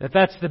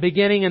 That's the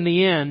beginning and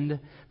the end,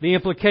 the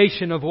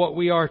implication of what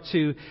we are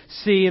to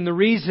see. And the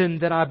reason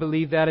that I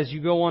believe that is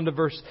you go on to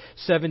verse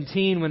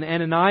 17, when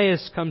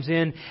Ananias comes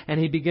in and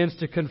he begins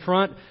to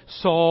confront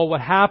Saul, what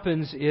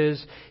happens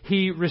is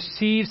he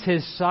receives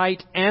his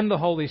sight and the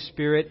Holy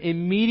Spirit.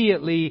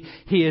 Immediately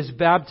he is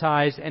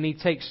baptized and he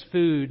takes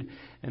food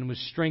and was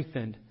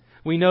strengthened.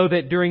 We know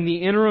that during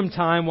the interim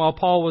time, while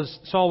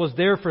Saul was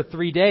there for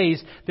 3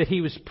 days, that he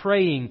was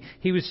praying.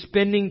 He was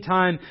spending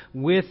time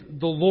with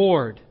the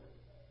Lord.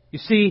 You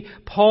see,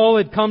 Paul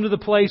had come to the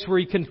place where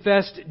he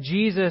confessed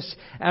Jesus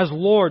as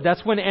Lord.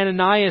 That's when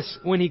Ananias,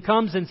 when he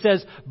comes and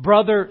says,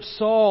 "Brother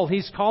Saul,"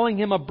 he's calling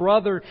him a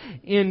brother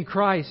in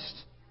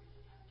Christ.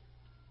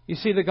 You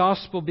see, the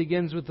gospel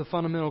begins with the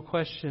fundamental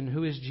question,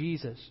 who is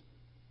Jesus?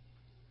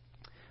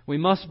 We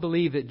must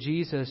believe that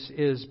Jesus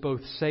is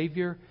both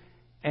Savior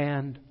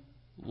and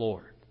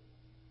Lord.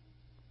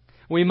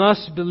 We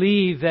must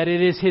believe that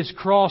it is His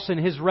cross and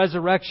His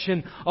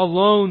resurrection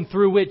alone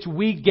through which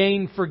we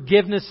gain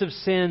forgiveness of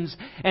sins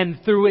and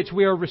through which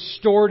we are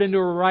restored into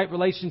a right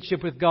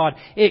relationship with God.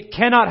 It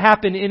cannot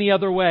happen any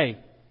other way.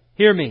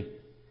 Hear me.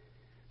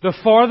 The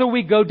farther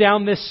we go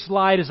down this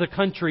slide as a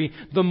country,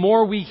 the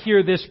more we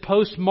hear this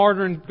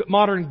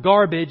postmodern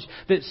garbage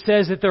that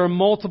says that there are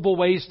multiple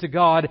ways to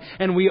God,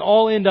 and we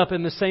all end up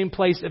in the same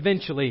place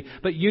eventually.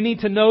 But you need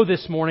to know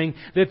this morning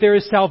that there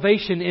is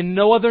salvation in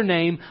no other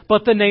name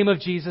but the name of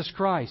Jesus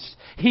Christ.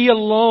 He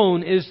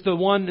alone is the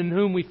one in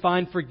whom we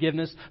find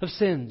forgiveness of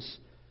sins.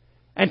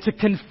 And to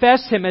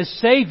confess Him as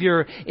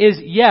Savior is,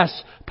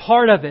 yes,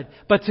 part of it.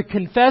 But to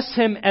confess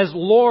Him as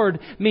Lord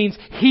means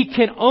He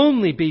can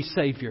only be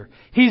Savior.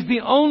 He's the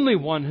only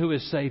one who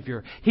is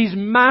Savior. He's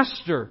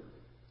Master.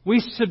 We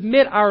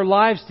submit our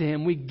lives to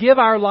Him. We give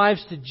our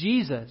lives to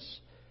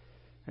Jesus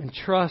and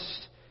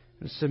trust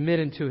and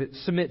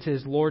submit to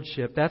His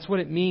Lordship. That's what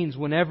it means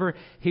whenever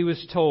He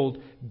was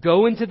told,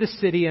 "Go into the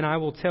city and I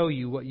will tell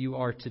you what you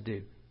are to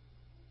do."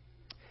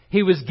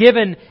 He was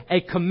given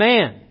a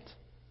command.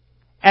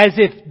 As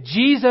if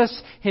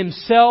Jesus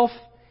Himself,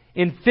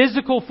 in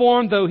physical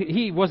form, though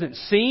He wasn't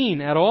seen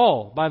at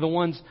all by the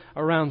ones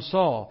around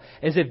Saul,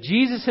 as if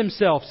Jesus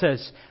Himself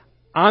says,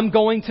 "I'm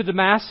going to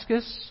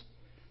Damascus,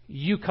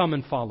 you come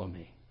and follow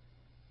me,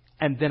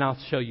 and then I'll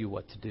show you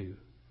what to do."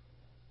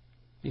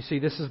 You see,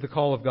 this is the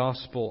call of the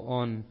gospel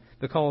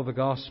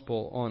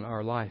on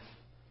our life.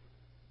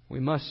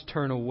 We must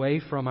turn away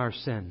from our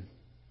sin.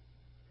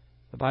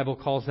 The Bible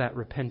calls that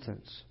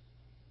repentance.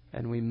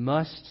 And we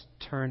must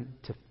turn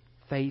to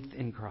faith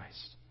in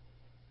Christ.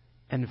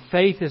 And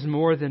faith is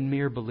more than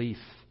mere belief.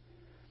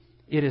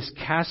 It is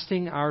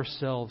casting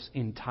ourselves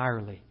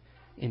entirely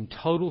in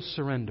total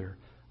surrender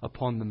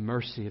upon the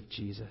mercy of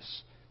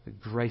Jesus, the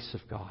grace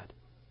of God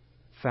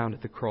found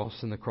at the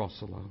cross and the cross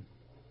alone.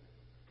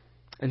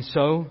 And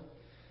so,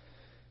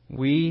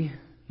 we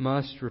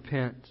must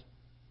repent.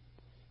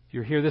 If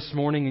you're here this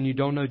morning and you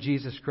don't know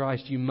Jesus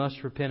Christ, you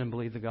must repent and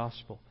believe the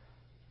gospel.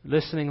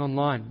 Listening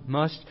online,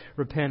 must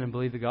repent and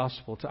believe the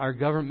gospel. To our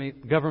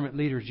government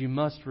leaders, you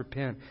must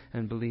repent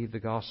and believe the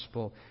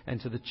gospel.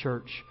 And to the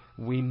church,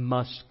 we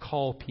must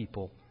call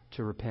people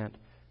to repent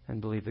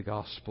and believe the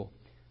gospel.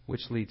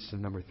 Which leads to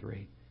number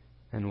 3.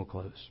 And we'll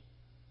close.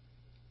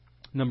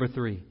 Number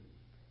 3.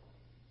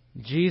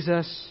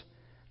 Jesus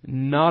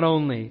not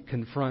only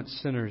confronts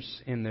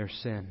sinners in their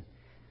sin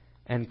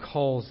and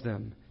calls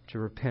them to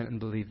repent and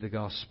believe the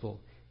gospel,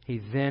 He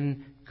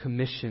then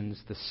commissions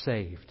the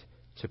saved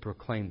to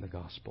proclaim the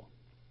gospel.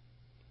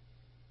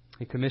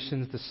 He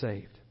commissions the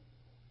saved.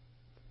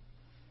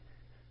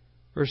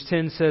 Verse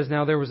 10 says,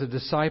 "Now there was a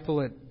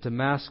disciple at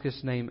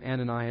Damascus named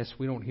Ananias."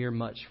 We don't hear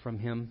much from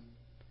him.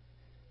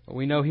 But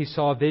we know he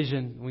saw a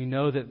vision. We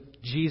know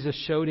that Jesus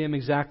showed him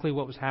exactly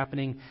what was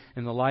happening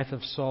in the life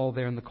of Saul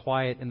there in the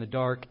quiet, in the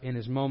dark, in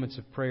his moments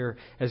of prayer,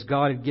 as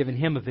God had given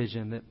him a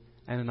vision that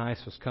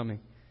Ananias was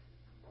coming.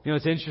 You know,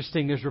 it's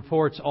interesting. There's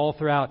reports all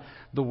throughout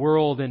the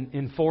world and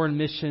in foreign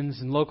missions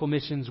and local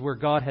missions where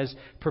God has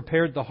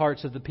prepared the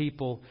hearts of the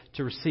people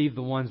to receive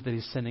the ones that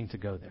He's sending to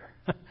go there.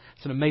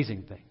 It's an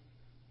amazing thing.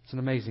 It's an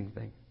amazing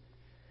thing.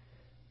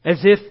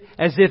 As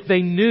if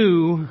they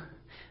knew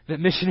that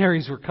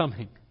missionaries were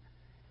coming.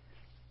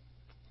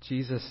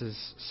 Jesus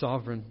is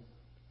sovereign.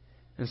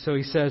 And so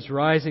He says,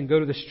 "Rise and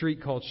go to the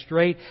street called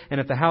Straight, and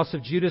at the house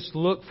of Judas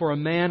look for a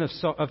man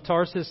of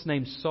Tarsus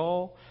named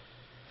Saul.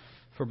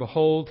 For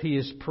behold, he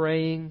is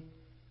praying."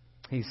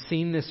 He's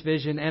seen this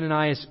vision.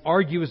 Ananias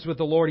argues with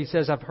the Lord. He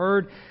says, "I've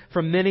heard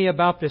from many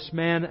about this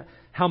man,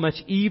 how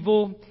much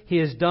evil he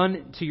has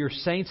done to your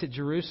saints at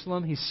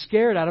Jerusalem." He's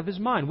scared out of his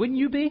mind. Wouldn't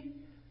you be? I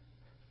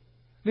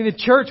mean, the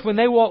church, when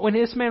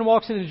this man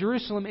walks into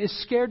Jerusalem, is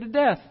scared to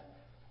death.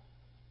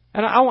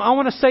 And I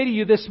want to say to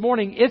you this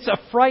morning, it's a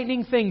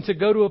frightening thing to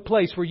go to a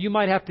place where you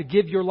might have to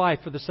give your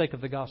life for the sake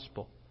of the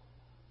gospel.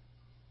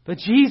 But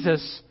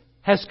Jesus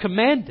has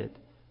commanded.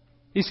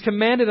 He's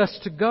commanded us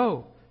to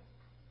go.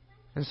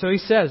 And so He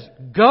says,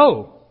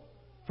 "Go,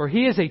 for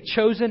he is a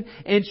chosen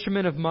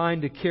instrument of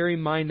mine to carry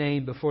my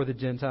name before the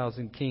Gentiles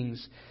and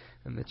kings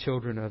and the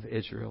children of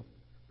Israel."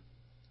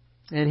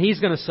 And he's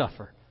going to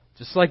suffer,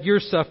 just like you're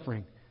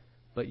suffering,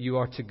 but you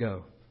are to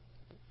go.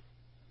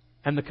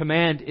 And the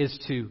command is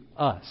to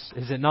us,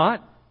 is it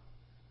not?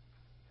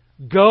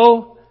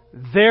 "Go,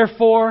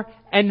 therefore,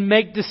 and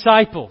make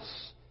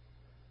disciples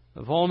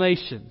of all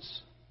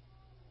nations,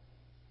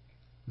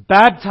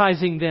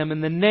 baptizing them in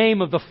the name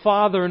of the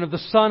Father and of the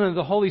Son and of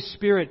the Holy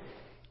Spirit,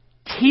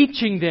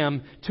 teaching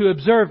them to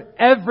observe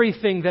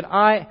everything that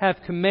I have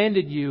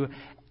commanded you.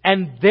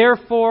 And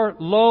therefore,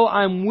 lo,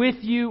 I'm with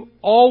you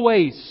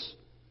always,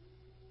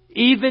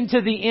 even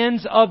to the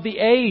ends of the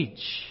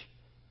age.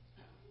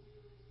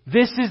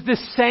 This is the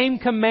same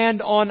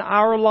command on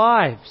our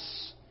lives.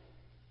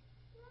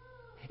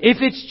 If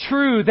it's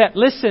true that,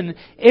 listen,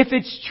 if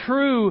it's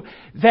true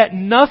that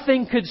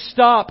nothing could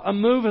stop a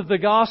move of the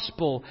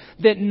gospel,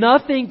 that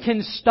nothing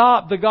can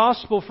stop the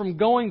gospel from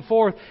going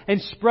forth and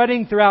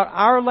spreading throughout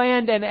our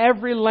land and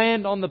every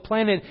land on the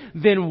planet,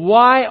 then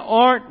why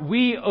aren't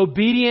we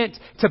obedient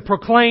to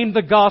proclaim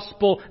the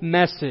gospel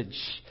message?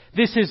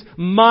 This is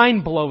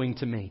mind-blowing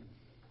to me.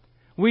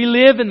 We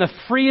live in the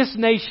freest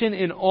nation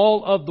in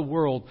all of the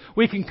world.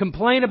 We can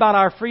complain about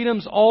our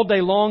freedoms all day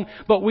long,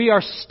 but we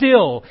are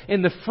still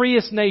in the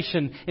freest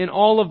nation in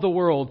all of the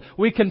world.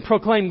 We can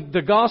proclaim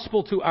the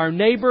gospel to our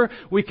neighbor.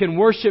 We can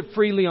worship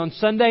freely on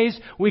Sundays.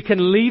 We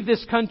can leave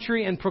this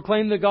country and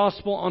proclaim the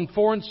gospel on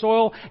foreign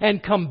soil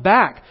and come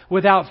back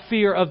without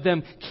fear of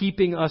them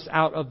keeping us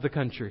out of the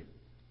country.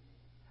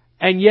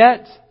 And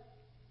yet,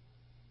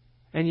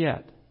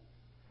 the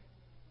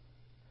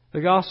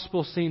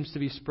gospel seems to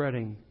be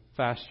spreading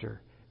faster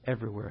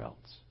everywhere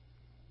else.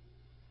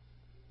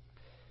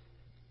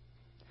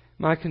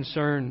 My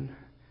concern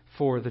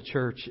for the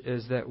church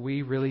is that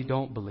we really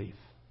don't believe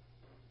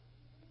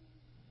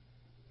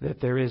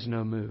that there is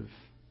no move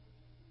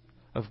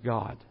of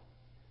God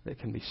that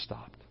can be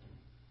stopped.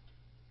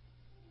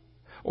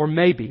 Or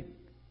maybe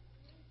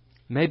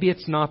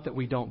it's not that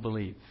we don't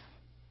believe,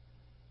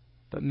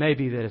 but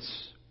maybe that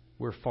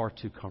we're far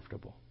too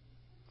comfortable.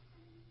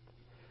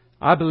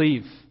 I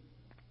believe,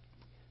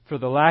 for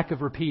the lack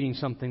of repeating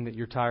something that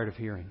you're tired of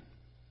hearing,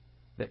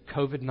 that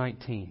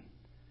COVID-19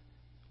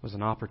 was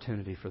an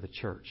opportunity for the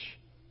church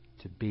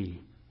to be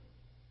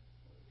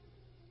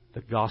the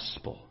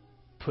gospel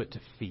put to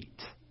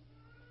feet.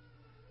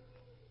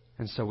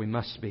 And so we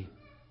must be.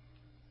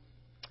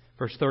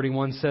 Verse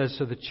 31 says,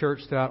 so the church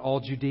throughout all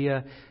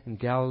Judea and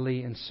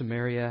Galilee and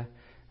Samaria,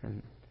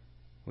 and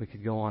we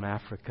could go on,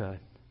 Africa,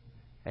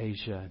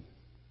 Asia,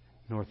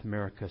 North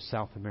America,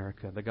 South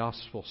America, the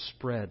gospel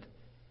spread,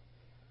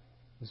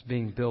 was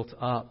being built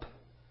up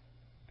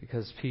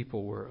because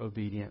people were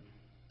obedient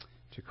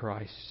to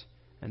Christ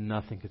and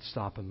nothing could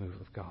stop a move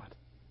of God.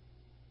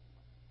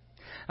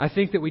 I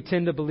think that we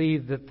tend to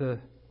believe that the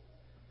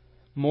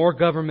more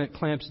government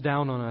clamps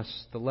down on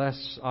us, the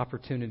less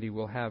opportunity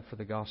we'll have for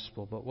the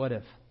gospel. But what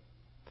if?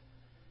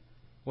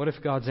 What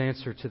if God's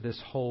answer to this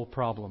whole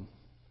problem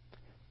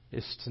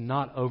is to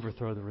not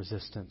overthrow the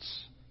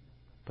resistance,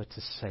 but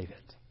to save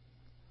it,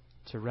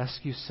 to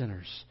rescue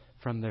sinners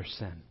from their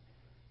sin?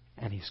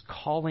 And He's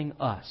calling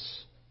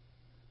us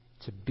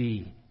to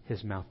be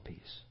His mouthpiece.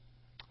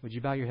 Would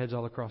you bow your heads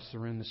all across the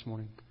room this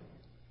morning?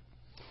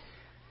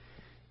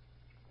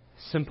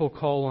 Simple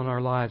call on our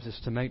lives is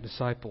to make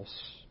disciples.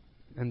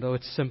 And though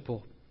it's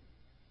simple,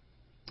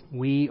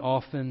 we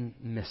often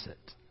miss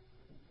it.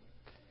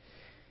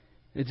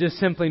 It just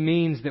simply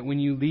means that when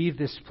you leave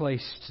this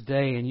place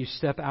today and you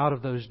step out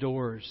of those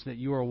doors, that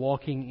you are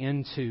walking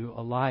into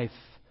a life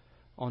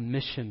on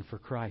mission for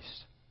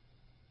Christ.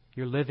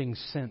 You're living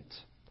sent.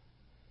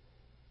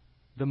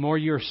 The more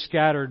you're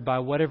scattered by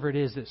whatever it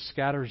is that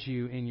scatters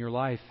you in your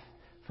life,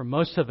 for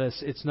most of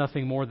us, it's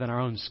nothing more than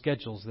our own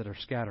schedules that are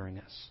scattering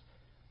us.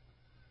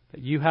 But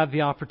you have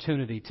the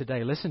opportunity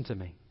today, listen to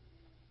me.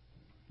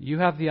 You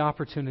have the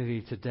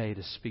opportunity today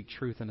to speak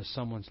truth into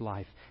someone's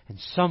life. And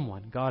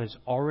someone, God is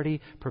already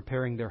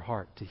preparing their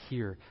heart to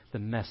hear the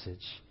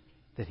message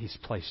that He's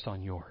placed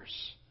on yours.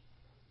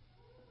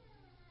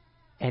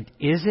 And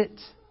is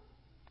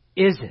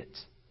it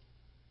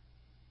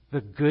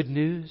the good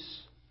news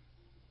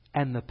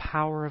and the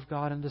power of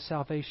God unto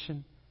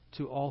salvation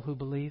to all who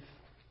believe?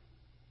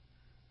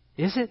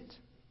 Is it?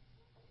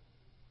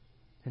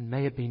 And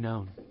may it be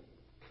known.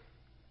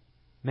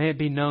 May it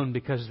be known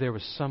because there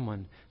was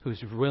someone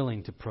who's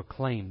willing to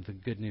proclaim the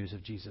good news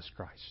of Jesus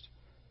Christ.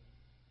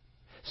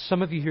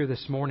 Some of you here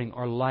this morning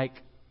are like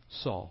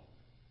Saul.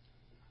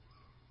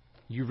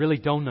 You really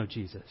don't know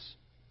Jesus.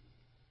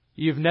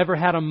 You've never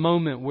had a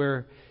moment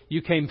where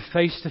you came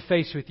face to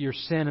face with your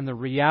sin and the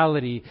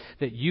reality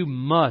that you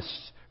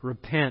must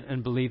repent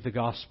and believe the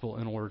gospel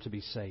in order to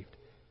be saved.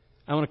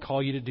 I want to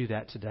call you to do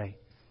that today.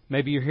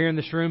 Maybe you're here in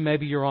this room,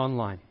 maybe you're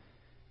online.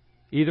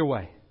 Either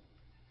way,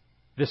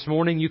 this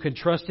morning you can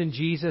trust in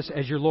Jesus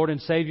as your Lord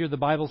and Savior. The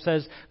Bible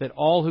says that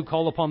all who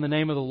call upon the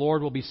name of the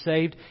Lord will be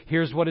saved.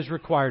 Here's what is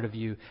required of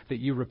you: that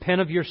you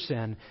repent of your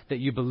sin, that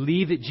you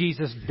believe that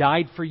Jesus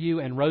died for you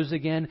and rose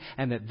again,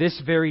 and that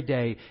this very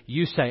day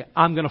you say,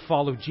 I'm going to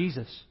follow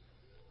Jesus.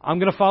 I'm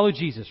going to follow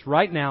Jesus.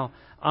 Right now,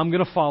 I'm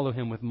going to follow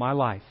Him with my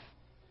life.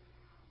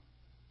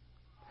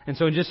 And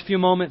so in just a few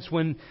moments,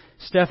 when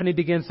Stephanie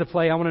begins to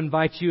play, I want to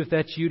invite you, if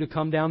that's you, to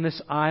come down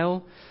this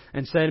aisle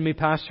and say to me,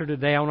 Pastor,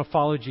 today I want to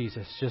follow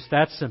Jesus. Just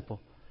that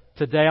simple.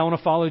 Today I want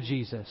to follow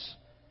Jesus.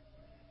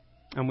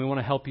 And we want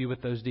to help you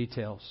with those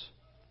details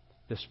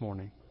this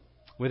morning.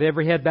 With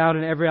every head bowed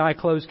and every eye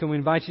closed, can we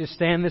invite you to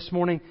stand this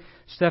morning?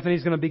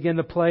 Stephanie's going to begin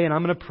to play, and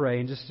I'm going to pray.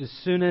 And just as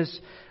soon as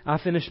I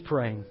finish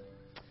praying,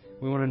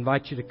 we want to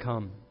invite you to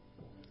come.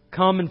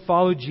 Come and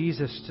follow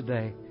Jesus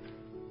today.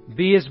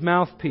 Be His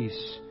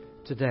mouthpiece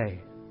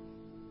today.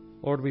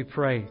 Lord, we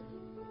pray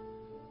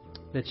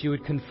that You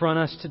would confront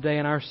us today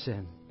in our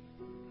sin,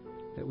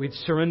 that we'd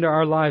surrender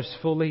our lives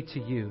fully to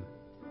You,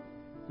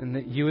 and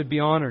that You would be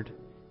honored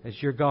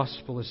as Your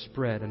gospel is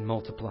spread and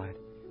multiplied.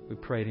 We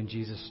pray it in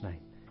Jesus' name.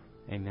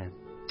 Amen.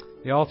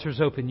 The altar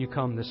is open. You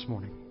come this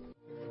morning.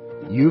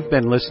 You've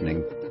been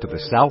listening to the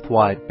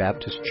Southwide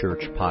Baptist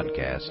Church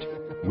podcast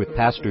with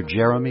Pastor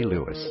Jeremy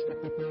Lewis.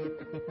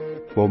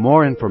 For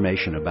more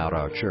information about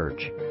our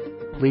church,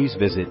 please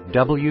visit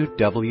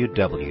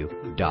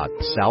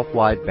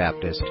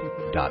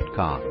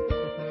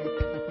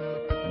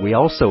www.southwidebaptist.com. We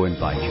also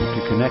invite you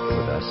to connect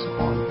with us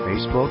on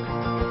Facebook,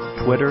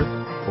 Twitter,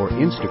 or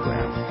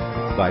Instagram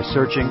by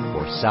searching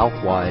for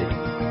Southwide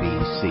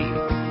BC.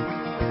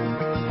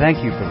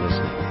 Thank you for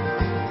listening,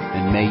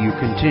 and may you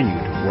continue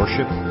to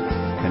worship,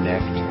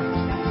 connect,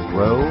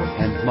 grow,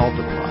 and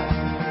multiply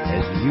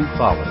as you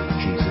follow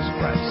Jesus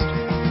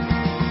Christ.